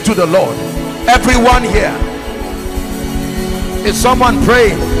 Speak to the Lord. Everyone here. Is someone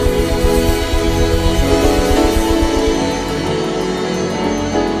praying?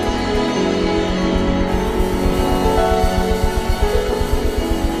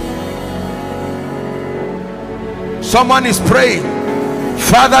 Someone is praying.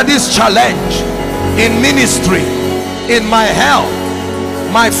 Father, this challenge in ministry, in my health,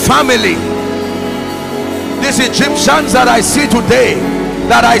 my family, these Egyptians that I see today,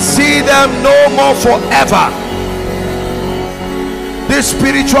 that I see them no more forever. This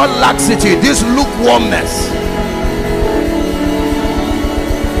spiritual laxity, this lukewarmness.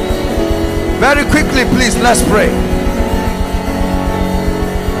 Very quickly, please, let's pray.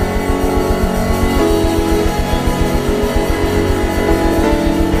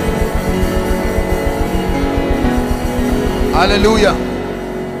 Hallelujah.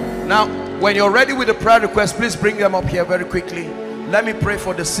 Now, when you're ready with the prayer request, please bring them up here very quickly. Let me pray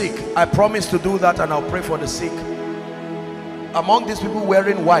for the sick. I promise to do that, and I'll pray for the sick. Among these people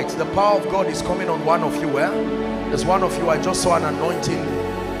wearing white, the power of God is coming on one of you. There's one of you. I just saw an anointing,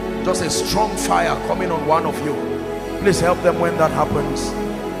 just a strong fire coming on one of you. Please help them when that happens.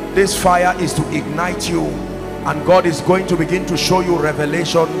 This fire is to ignite you, and God is going to begin to show you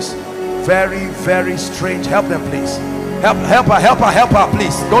revelations. Very, very strange. Help them, please. Help her,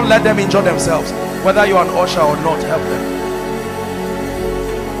 please. Don't let them injure themselves. Whether you're an usher or not, help them.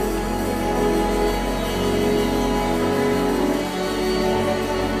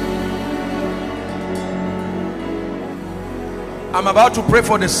 I'm about to pray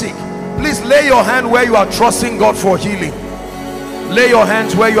for the sick. Please lay your hand where you are trusting God for healing. Lay your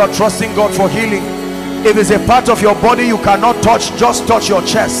hands where you are trusting God for healing. If it's a part of your body you cannot touch, just touch your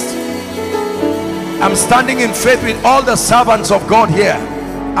chest. I'm standing in faith with all the servants of God here,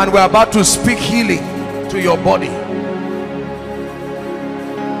 and we're about to speak healing to your body.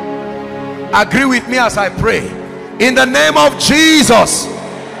 Agree with me as I pray. In the name of Jesus.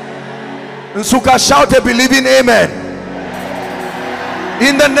 Nsuka, shout a believing amen.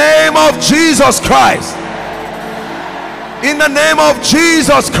 In the name of Jesus Christ. In the name of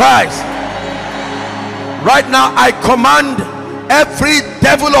Jesus Christ. Right now I command every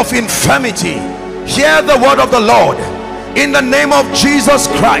devil of infirmity, hear the word of the Lord. In the name of Jesus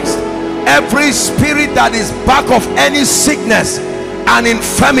Christ, every spirit that is back of any sickness and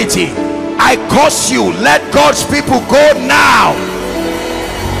infirmity, I curse you. Let God's people go now.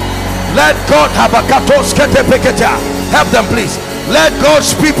 Let God have a help them, please. Let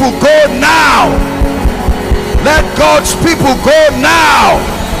God's people go now. Let God's people go now.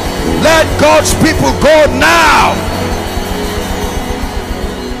 Let God's people go now.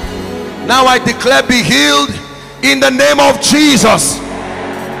 Now I declare, be healed in the name of Jesus.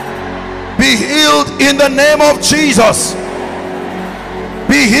 Be healed in the name of Jesus.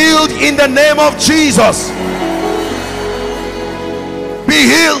 Be healed in the name of Jesus. Be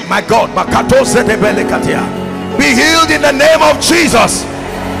healed, my God. Be healed in the name of Jesus.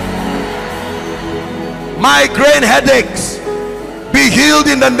 Migraine headaches, be healed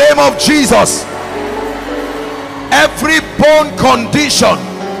in the name of Jesus. Every bone condition,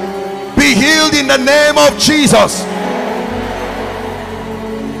 be healed in the name of Jesus.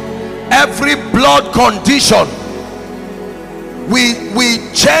 Every blood condition, we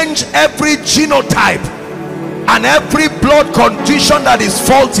change every genotype, and every blood condition that is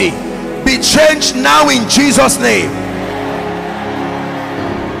faulty be changed now in Jesus' name.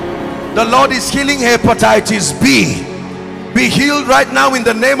 The Lord is healing hepatitis B. Be healed right now in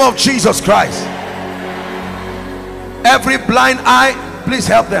the name of Jesus Christ. Every blind eye, please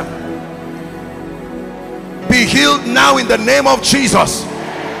help them. Be healed now in the name of Jesus.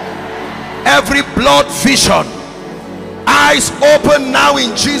 Every blood vision, eyes open now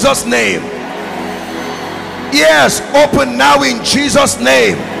in Jesus' name. Ears open now in Jesus'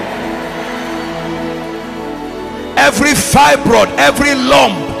 name. Every fibroid, every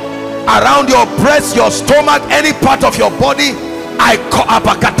lump, around your breast, your stomach, any part of your body, I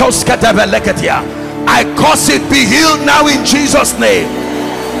cause it be healed now in Jesus' name.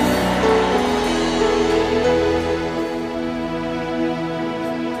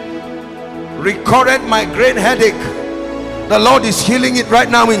 Recurrent migraine headache, the Lord is healing it right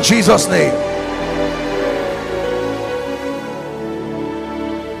now in Jesus' name.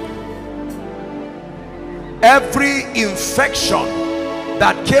 Every infection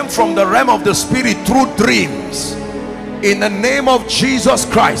that came from the realm of the spirit through dreams, in the name of Jesus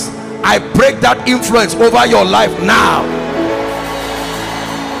Christ, I break that influence over your life now.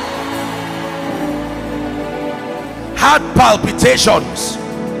 Heart palpitations,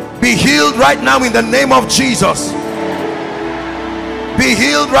 be healed right now in the name of Jesus. Be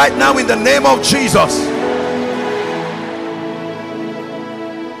healed right now in the name of Jesus.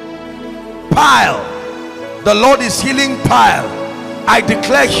 Pile, the Lord is healing pile. I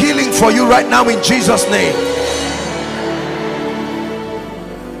declare healing for you right now in Jesus' name.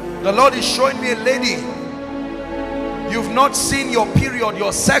 The Lord is showing me a lady. You've not seen your period,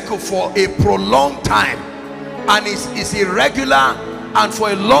 your cycle for a prolonged time, and it's irregular, and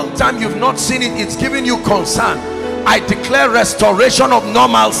for a long time you've not seen it. It's giving you concern. I declare restoration of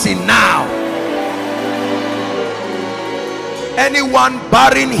normalcy now. Anyone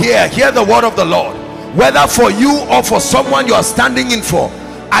barren here, hear the word of the Lord. Whether for you or for someone you are standing in for,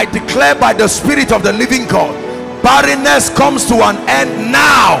 I declare by the Spirit of the living God, barrenness comes to an end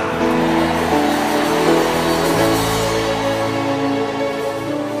now.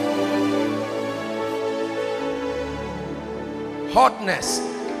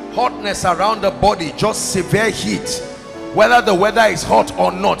 Hotness around the body, just severe heat, whether the weather is hot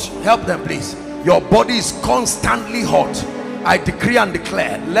or not. Help them please. Your body is constantly hot. I decree and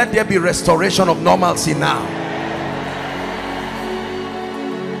declare, let there be restoration of normalcy now.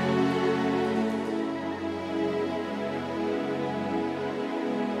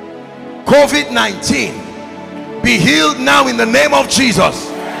 COVID-19, be healed now in the name of Jesus.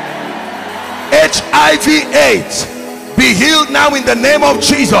 HIV/AIDS, be healed now in the name of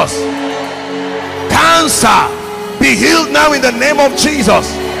Jesus. Cancer, be healed now in the name of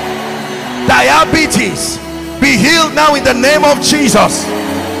Jesus. Diabetes, be healed now in the name of Jesus.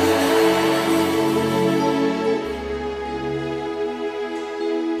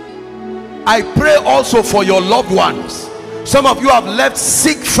 I pray also for your loved ones. Some of you have left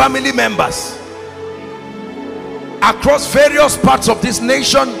sick family members across various parts of this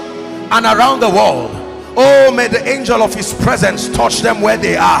nation and around the world. Oh, may the angel of his presence touch them where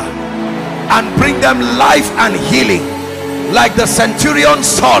they are and bring them life and healing. Like the centurion's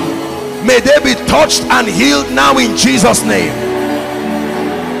son, may they be touched and healed now in Jesus' name.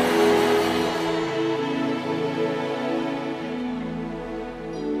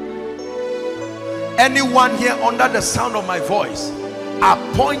 Anyone here under the sound of my voice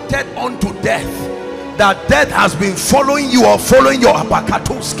appointed unto death, that death has been following you or following your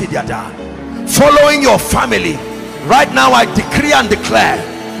following your family, right now I decree and declare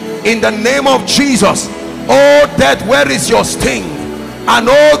in the name of Jesus, oh death, where is your sting? And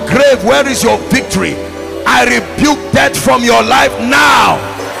oh grave, where is your victory? I rebuke death from your life now.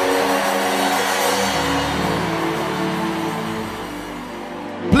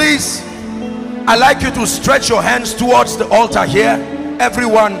 Please, I'd like you to stretch your hands towards the altar here.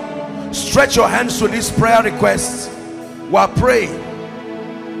 Everyone, stretch your hands to these prayer requests. We're praying.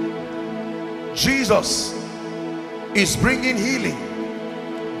 Jesus is bringing healing,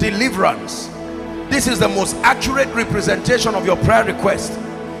 deliverance. This is the most accurate representation of your prayer request.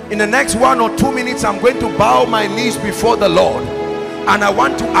 In the next 1 or 2 minutes, I'm going to bow my knees before the Lord, and I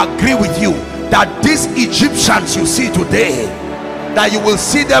want to agree with you that these Egyptians you see today, that you will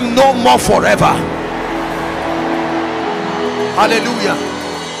see them no more forever. Hallelujah.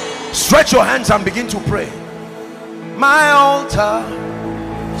 Stretch your hands and begin to pray. My altar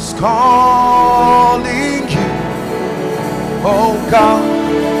is calling you, oh God.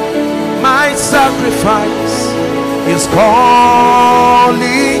 My sacrifice is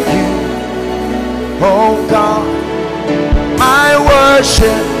calling you, oh God. My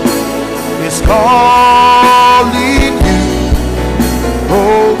worship is calling you,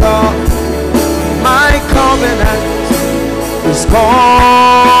 oh God. My covenant is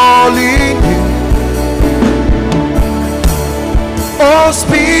calling you. Oh,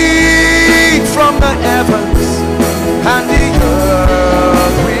 speak from the heavens and the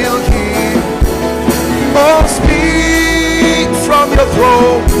earth will hear. Oh, speak from your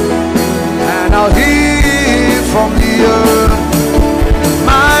throne and I'll hear from the earth.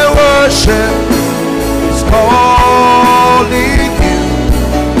 My worship is calling you.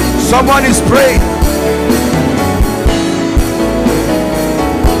 Someone is praying.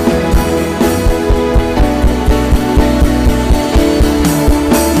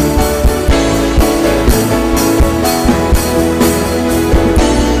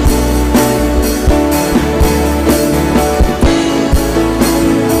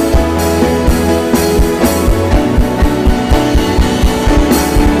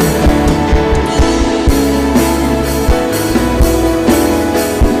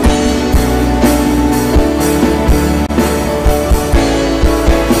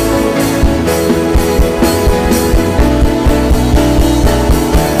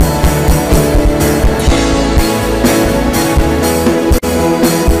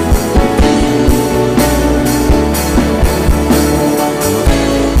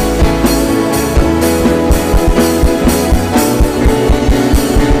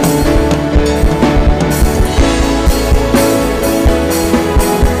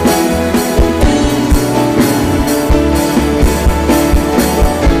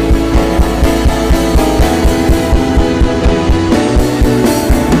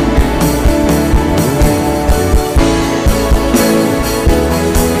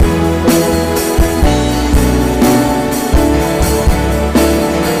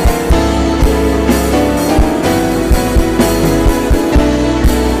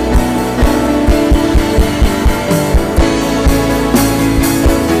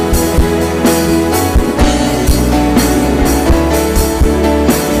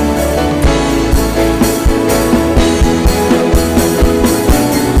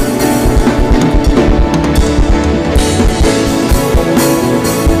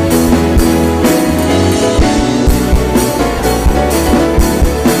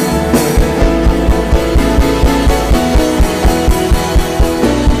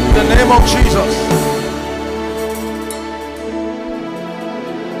 Of Jesus,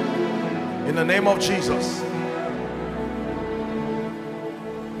 in the name of Jesus,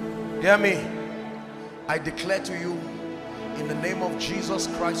 hear me. I declare to you, in the name of Jesus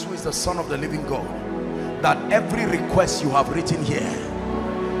Christ, who is the Son of the living God, that every request you have written here,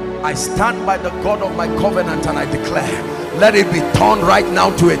 I stand by the God of my covenant and I declare, let it be turned right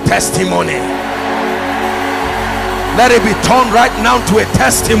now to a testimony. Let it be turned right now to a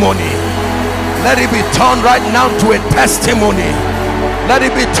testimony. Let it be turned right now to a testimony. Let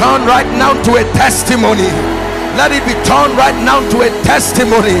it be turned right now to a testimony. Let it be turned right now to a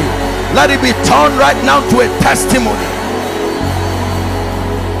testimony. Let it be turned right now to a testimony.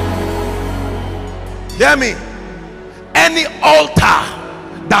 Hear me. Any altar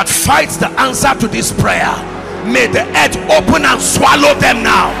that fights the answer to this prayer, may the earth open and swallow them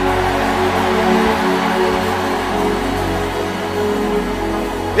now.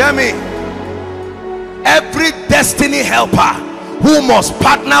 Hear me. Every destiny helper who must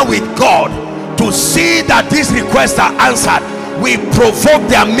partner with God to see that these requests are answered, we provoke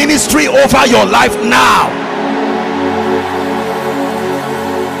their ministry over your life now.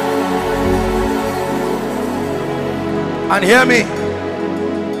 And hear me.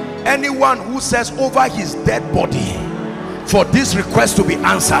 Anyone who says over his dead body for this request to be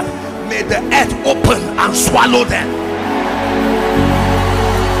answered, may the earth open and swallow them.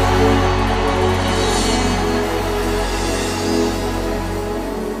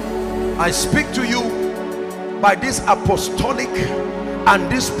 I speak to you by this apostolic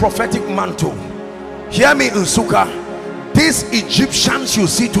and this prophetic mantle. Hear me, Nsuka. These Egyptians you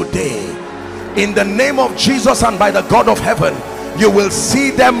see today, in the name of Jesus and by the God of heaven, you will see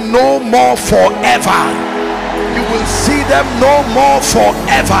them no more forever. You will see them no more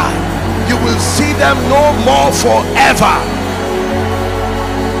forever. You will see them no more forever.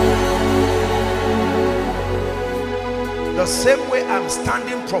 The same way I'm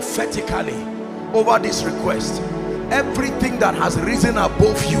standing prophetically over this request, everything that has risen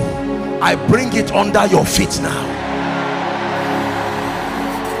above you, I bring it under your feet now.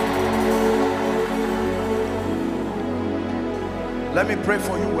 Let me pray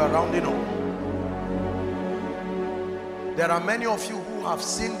for you. We're rounding up. There are many of you who have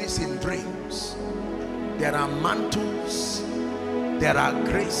seen this in dreams. There are mantles, there are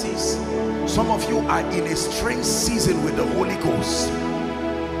graces. Some of you are in a strange season with the Holy Ghost.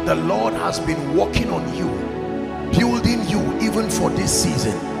 The Lord has been working on you, building you even for this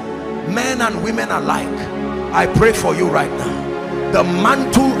season. Men and women alike, I pray for you right now. The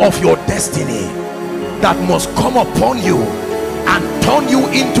mantle of your destiny that must come upon you and turn you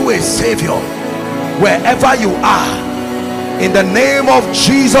into a savior wherever you are, in the name of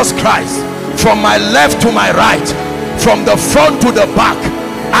Jesus Christ, from my left to my right, from the front to the back,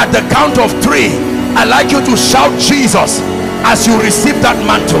 at the count of 3, I'd like you to shout Jesus as you receive that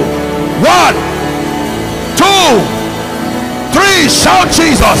mantle. 1, 2, 3. Shout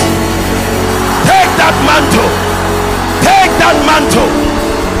Jesus. Take that mantle. Take that mantle.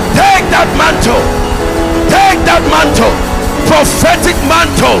 Take that mantle. Take that mantle. Prophetic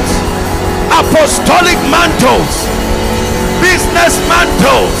mantles, apostolic mantles, business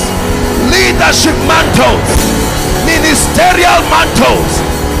mantles, leadership mantles, ministerial mantles.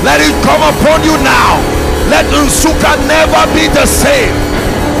 Let it come upon you now. Let Nsukka never be the same.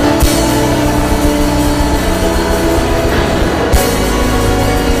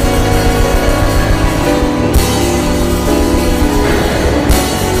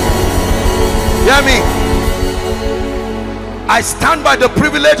 Hear me. I stand by the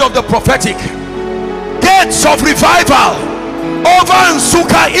privilege of the prophetic. Gates of revival over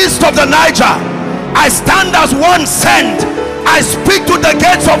Nsukka, east of the Niger. I stand as one sent. I speak to the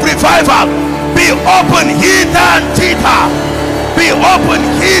gates of revival. Be open hither and thither. Be open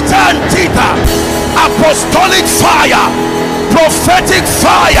hither and thither. Apostolic fire, prophetic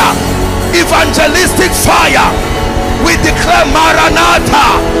fire, evangelistic fire. We declare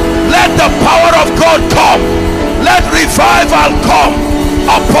Maranatha. Let the power of God come. Let revival come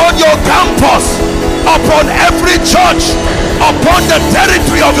upon your campus, upon every church, upon the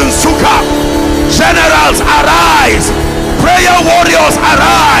territory of Nsukka. Generals, arise. Prayer warriors,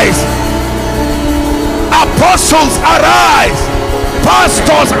 arise. Apostles, arise.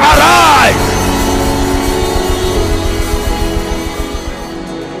 Pastors, arise.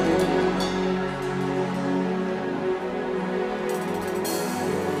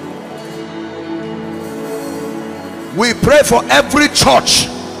 We pray for every church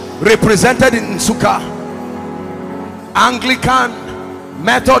represented in Nsukka. Anglican,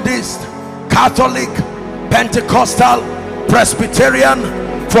 Methodist, Catholic, Pentecostal, Presbyterian.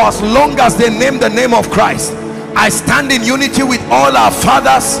 For as long as they name the name of Christ, I stand in unity with all our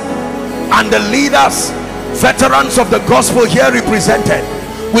fathers and the leaders, veterans of the gospel here represented.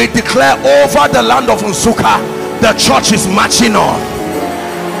 We declare over the land of Nsukka, the church is marching on.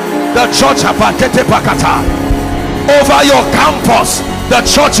 The church Apatete Pakata. Over your campus, the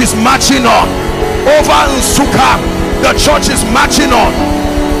church is marching on. Over Nsukka, the church is marching on.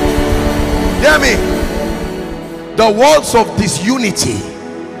 Hear me. The walls of disunity,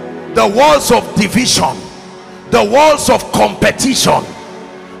 the walls of division, the walls of competition,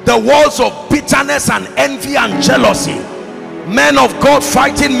 the walls of bitterness and envy and jealousy, men of God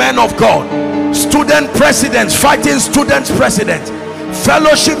fighting men of God, student presidents fighting students presidents,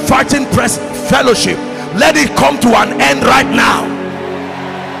 fellowship fighting fellowship. Let it come to an end right now.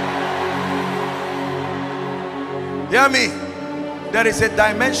 Hear me. There is a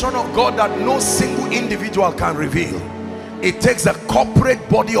dimension of God that no single individual can reveal. It takes a corporate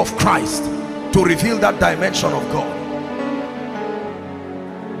body of Christ to reveal that dimension of God.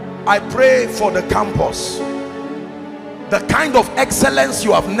 I pray for the campus, the kind of excellence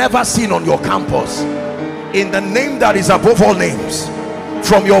you have never seen on your campus, in the name that is above all names,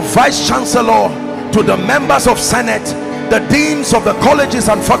 from your vice chancellor to the members of Senate, the deans of the colleges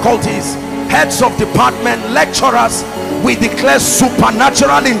and faculties, heads of department, lecturers. We declare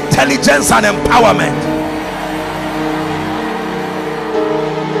supernatural intelligence and empowerment.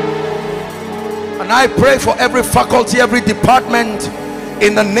 And I pray for every faculty, every department,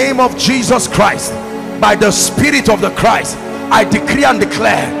 in the name of Jesus Christ, by the Spirit of the Christ, I decree and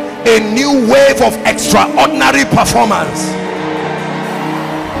declare a new wave of extraordinary performance.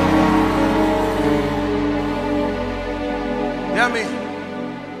 Hear me.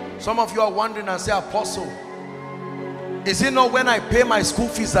 Some of you are wondering and say, Apostle, is it not when I pay my school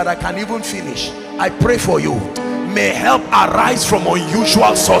fees that I can even finish? I pray for you. May help arise from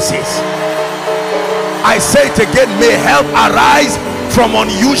unusual sources. I say it again, may help arise from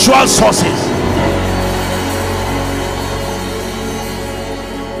unusual sources.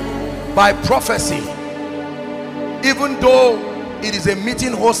 By prophecy, even though it is a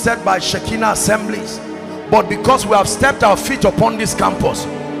meeting hosted by Shekinah Assemblies, but because we have stepped our feet upon this campus,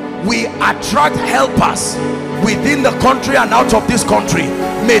 we attract helpers within the country and out of this country.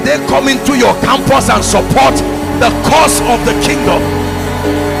 May they come into your campus and support the cause of the kingdom.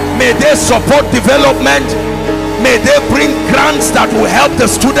 May they support development. May they bring grants that will help the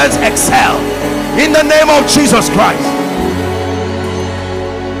students excel in the name of Jesus Christ.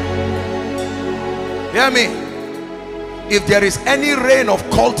 Hear me. If there is any reign of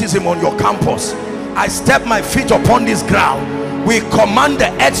cultism on your campus, I step my feet upon this ground. We command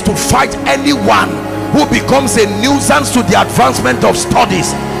the earth to fight anyone who becomes a nuisance to the advancement of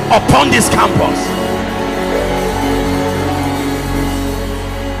studies upon this campus.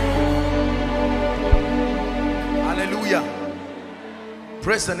 Hallelujah.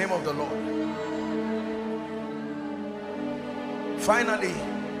 Praise the name of the Lord. Finally,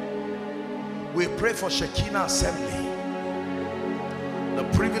 we pray for Shekinah Assembly, the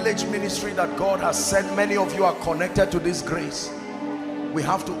privileged ministry that God has sent. Many of you are connected to this grace. We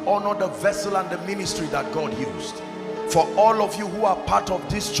have to honor the vessel and the ministry that God used. For all of you who are part of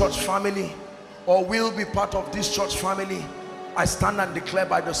this church family or will be part of this church family, I stand and declare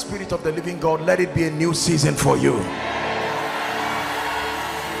by the Spirit of the living God, let it be a new season for you.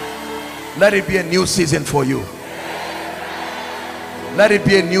 Let it be a new season for you. Let it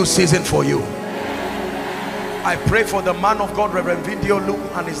be a new season for you. I pray for the man of God, Reverend Vindio Luke,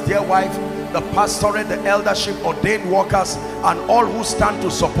 and his dear wife, the pastorate, the eldership, ordained workers, and all who stand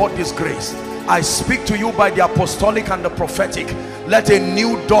to support this grace. I speak to you by the apostolic and the prophetic. Let a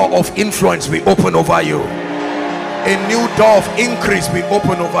new door of influence be open over you. A new door of increase be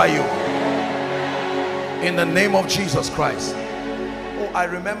open over you. In the name of Jesus Christ. Oh, I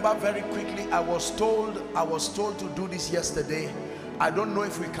remember very quickly, I was told to do this yesterday. I don't know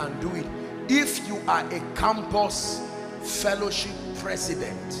if we can do it. If you are a campus fellowship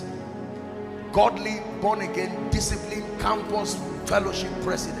president, godly, born again, disciplined campus fellowship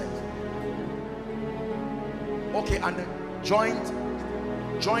president, okay, and the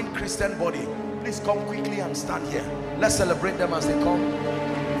joint Christian body, please come quickly and stand here. Let's celebrate them as they come.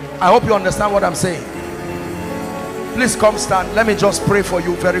 I hope you understand what I'm saying. Please come stand. Let me just pray for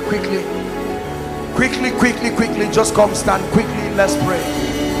you very quickly. Quickly, just come stand quickly. Let's pray.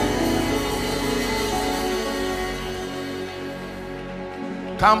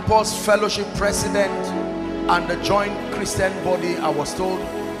 Campus fellowship president and the joint Christian body, I was told,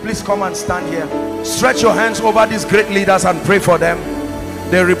 please come and stand here. Stretch your hands over these great leaders and pray for them.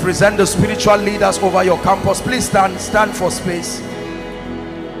 They represent the spiritual leaders over your campus. Please stand for space.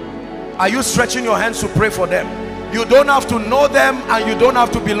 Are you stretching your hands to pray for them? You don't have to know them and you don't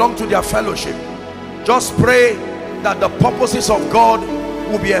have to belong to their fellowship. Just pray that the purposes of God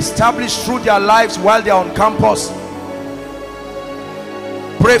will be established through their lives while they are on campus.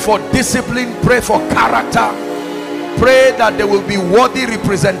 Pray for discipline, pray for character, pray that they will be worthy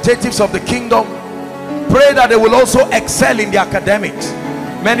representatives of the kingdom. Pray that they will also excel in the academics.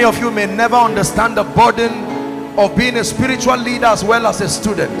 Many of you may never understand the burden of being a spiritual leader as well as a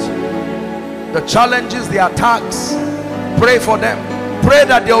student. The challenges, the attacks, pray for them. Pray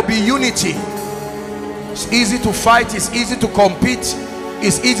that there will be unity. It's easy to fight, it's easy to compete,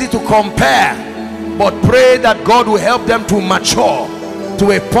 it's easy to compare, but pray that God will help them to mature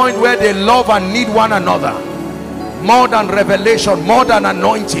to a point where they love and need one another, more than revelation, more than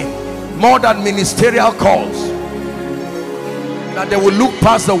anointing, more than ministerial calls. That they will look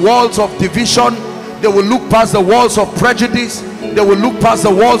past the walls of division, they will look past the walls of prejudice, they will look past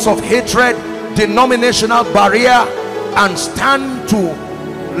the walls of hatred, denominational barrier, and stand to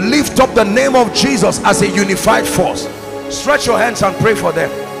lift up the name of Jesus as a unified force. Stretch your hands and pray for them.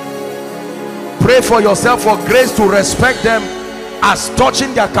 Pray for yourself for grace to respect them as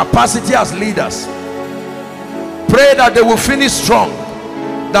touching their capacity as leaders. Pray that they will finish strong,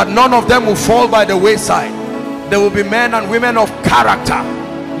 that none of them will fall by the wayside. There will be men and women of character,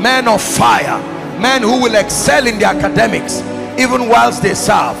 men of fire, men who will excel in the academics even whilst they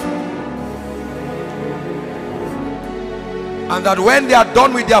serve. And that when they are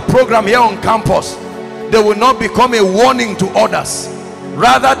done with their program here on campus, they will not become a warning to others,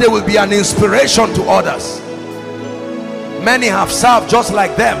 rather they will be an inspiration to others. Many have served just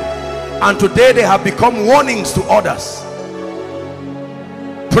like them, and today they have become warnings to others.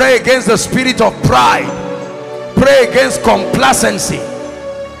 Pray against the spirit of pride. Pray against complacency.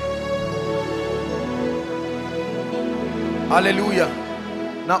 Hallelujah.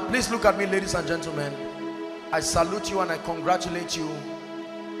 Now please look at me, ladies and gentlemen. I salute you and I congratulate you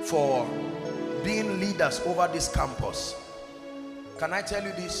for being leaders over this campus. Can I tell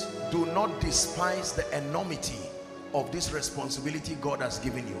you this? Do not despise the enormity of this responsibility God has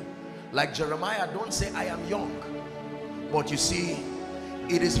given you. Like Jeremiah, don't say I am young. But you see,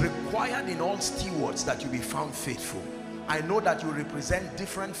 it is required in all stewards that you be found faithful. I know that you represent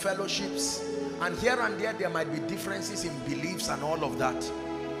different fellowships, and here and there might be differences in beliefs and all of that,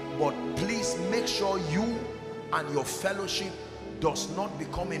 but please make sure you and your fellowship does not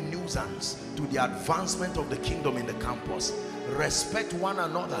become a nuisance to the advancement of the kingdom in the campus. Respect one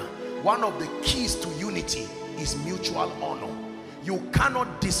another. One of the keys to unity is mutual honor. You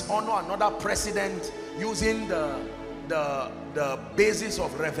cannot dishonor another president using the basis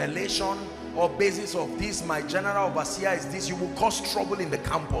of revelation or basis of this, my general overseer is this. You will cause trouble in the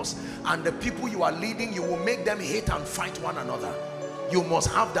campus, and the people you are leading, you will make them hate and fight one another. You must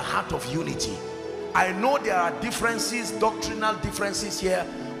have the heart of unity. I know there are differences, doctrinal differences here,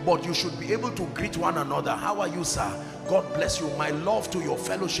 but you should be able to greet one another. How are you, sir? God bless you. My love to your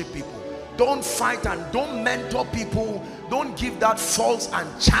fellowship people. Don't fight and don't mentor people. Don't give that false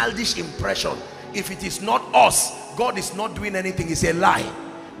and childish impression. If it is not us, God is not doing anything. It's a lie.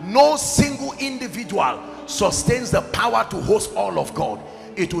 No single individual sustains the power to host all of God.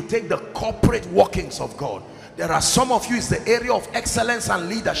 It will take the corporate workings of God. There are some of you, it's the area of excellence and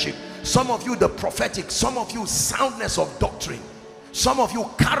leadership. Some of you, the prophetic. Some of you, soundness of doctrine. Some of you,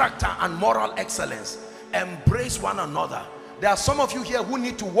 character and moral excellence. Embrace one another. There are some of you here who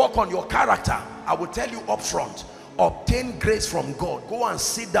need to work on your character. I will tell you up front, obtain grace from God. Go and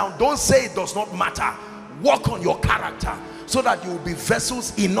sit down. Don't say it does not matter. Work on your character so that you will be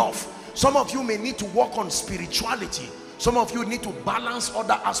vessels enough. Some of you may need to work on spirituality. Some of you need to balance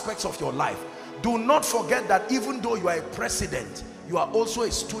other aspects of your life. Do not forget that even though you are a president, you are also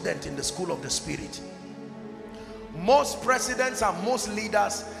a student in the school of the Spirit. Most presidents and most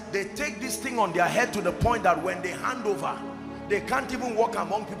leaders, they take this thing on their head to the point that when they hand over, they can't even walk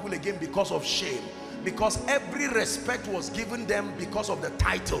among people again because of shame. Because every respect was given them because of the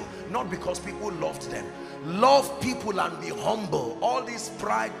title, not because people loved them. Love people and be humble. All this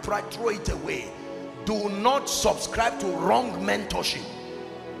pride, throw it away. Do not subscribe to wrong mentorship.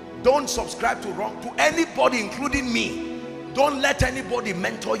 Don't subscribe to anybody, including me. Don't let anybody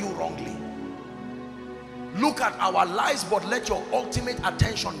mentor you wrongly. Look at our lives, but let your ultimate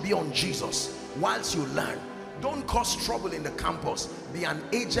attention be on Jesus whilst you learn. Don't cause trouble in the campus. Be an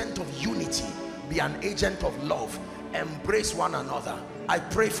agent of unity. Be an agent of love. Embrace one another. I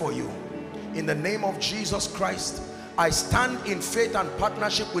pray for you. In the name of Jesus Christ, I stand in faith and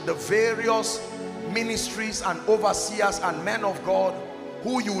partnership with the various ministries and overseers and men of God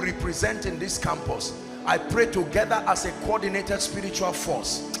who you represent in this campus. I pray together as a coordinated spiritual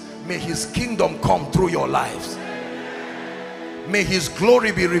force. May his kingdom come through your lives. May his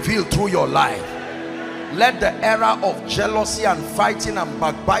glory be revealed through your life. Let the era of jealousy and fighting and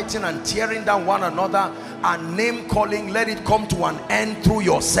backbiting and tearing down one another and name calling, let it come to an end through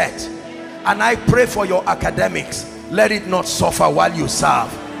your set. And I pray for your academics. Let it not suffer while you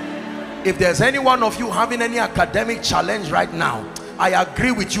serve. If there's any one of you having any academic challenge right now, I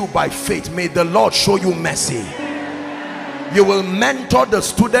agree with you by faith. May the Lord show you mercy. You will mentor the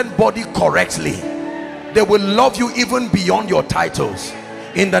student body correctly. They will love you even beyond your titles.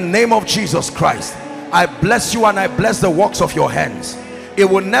 In the name of Jesus Christ, I bless you and I bless the works of your hands. It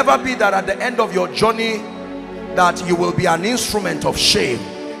will never be that at the end of your journey that you will be an instrument of shame.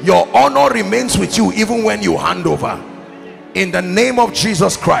 Your honor remains with you even when you hand over. In the name of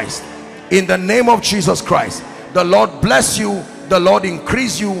Jesus Christ, in the name of Jesus Christ, the Lord bless you, the Lord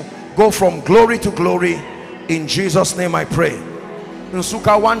increase you, go from glory to glory. In Jesus' name I pray.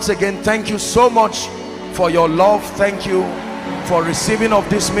 Nsuka, once again, thank you so much for your love. Thank you for receiving of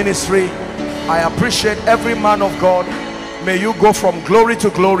this ministry. I appreciate every man of God. May you go from glory to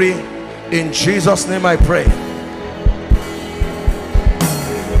glory. In Jesus' name I pray.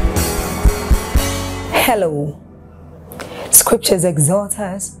 Hello. Scriptures exhort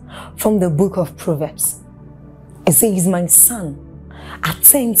us from the book of Proverbs. It says, my son,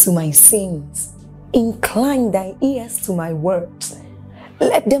 attend to my sayings. Incline thy ears to my words.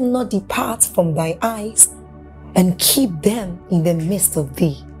 Let them not depart from thy eyes, and keep them in the midst of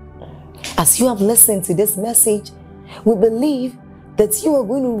thee. As you have listened to this message, we believe that you are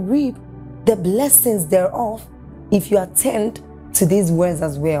going to reap the blessings thereof if you attend to these words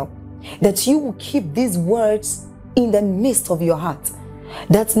as well. That you will keep these words in the midst of your heart.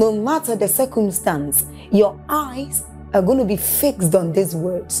 That no matter the circumstance, your eyes are going to be fixed on these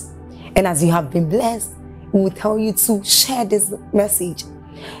words. And as you have been blessed, we will tell you to share this message.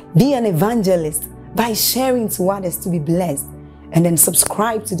 Be an evangelist by sharing to others to be blessed. And then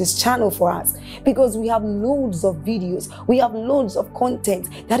subscribe to this channel for us, because we have loads of videos, we have loads of content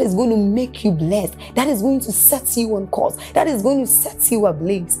that is going to make you blessed, that is going to set you on course, that is going to set you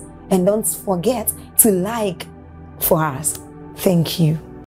ablaze. And don't forget to like for us. Thank you.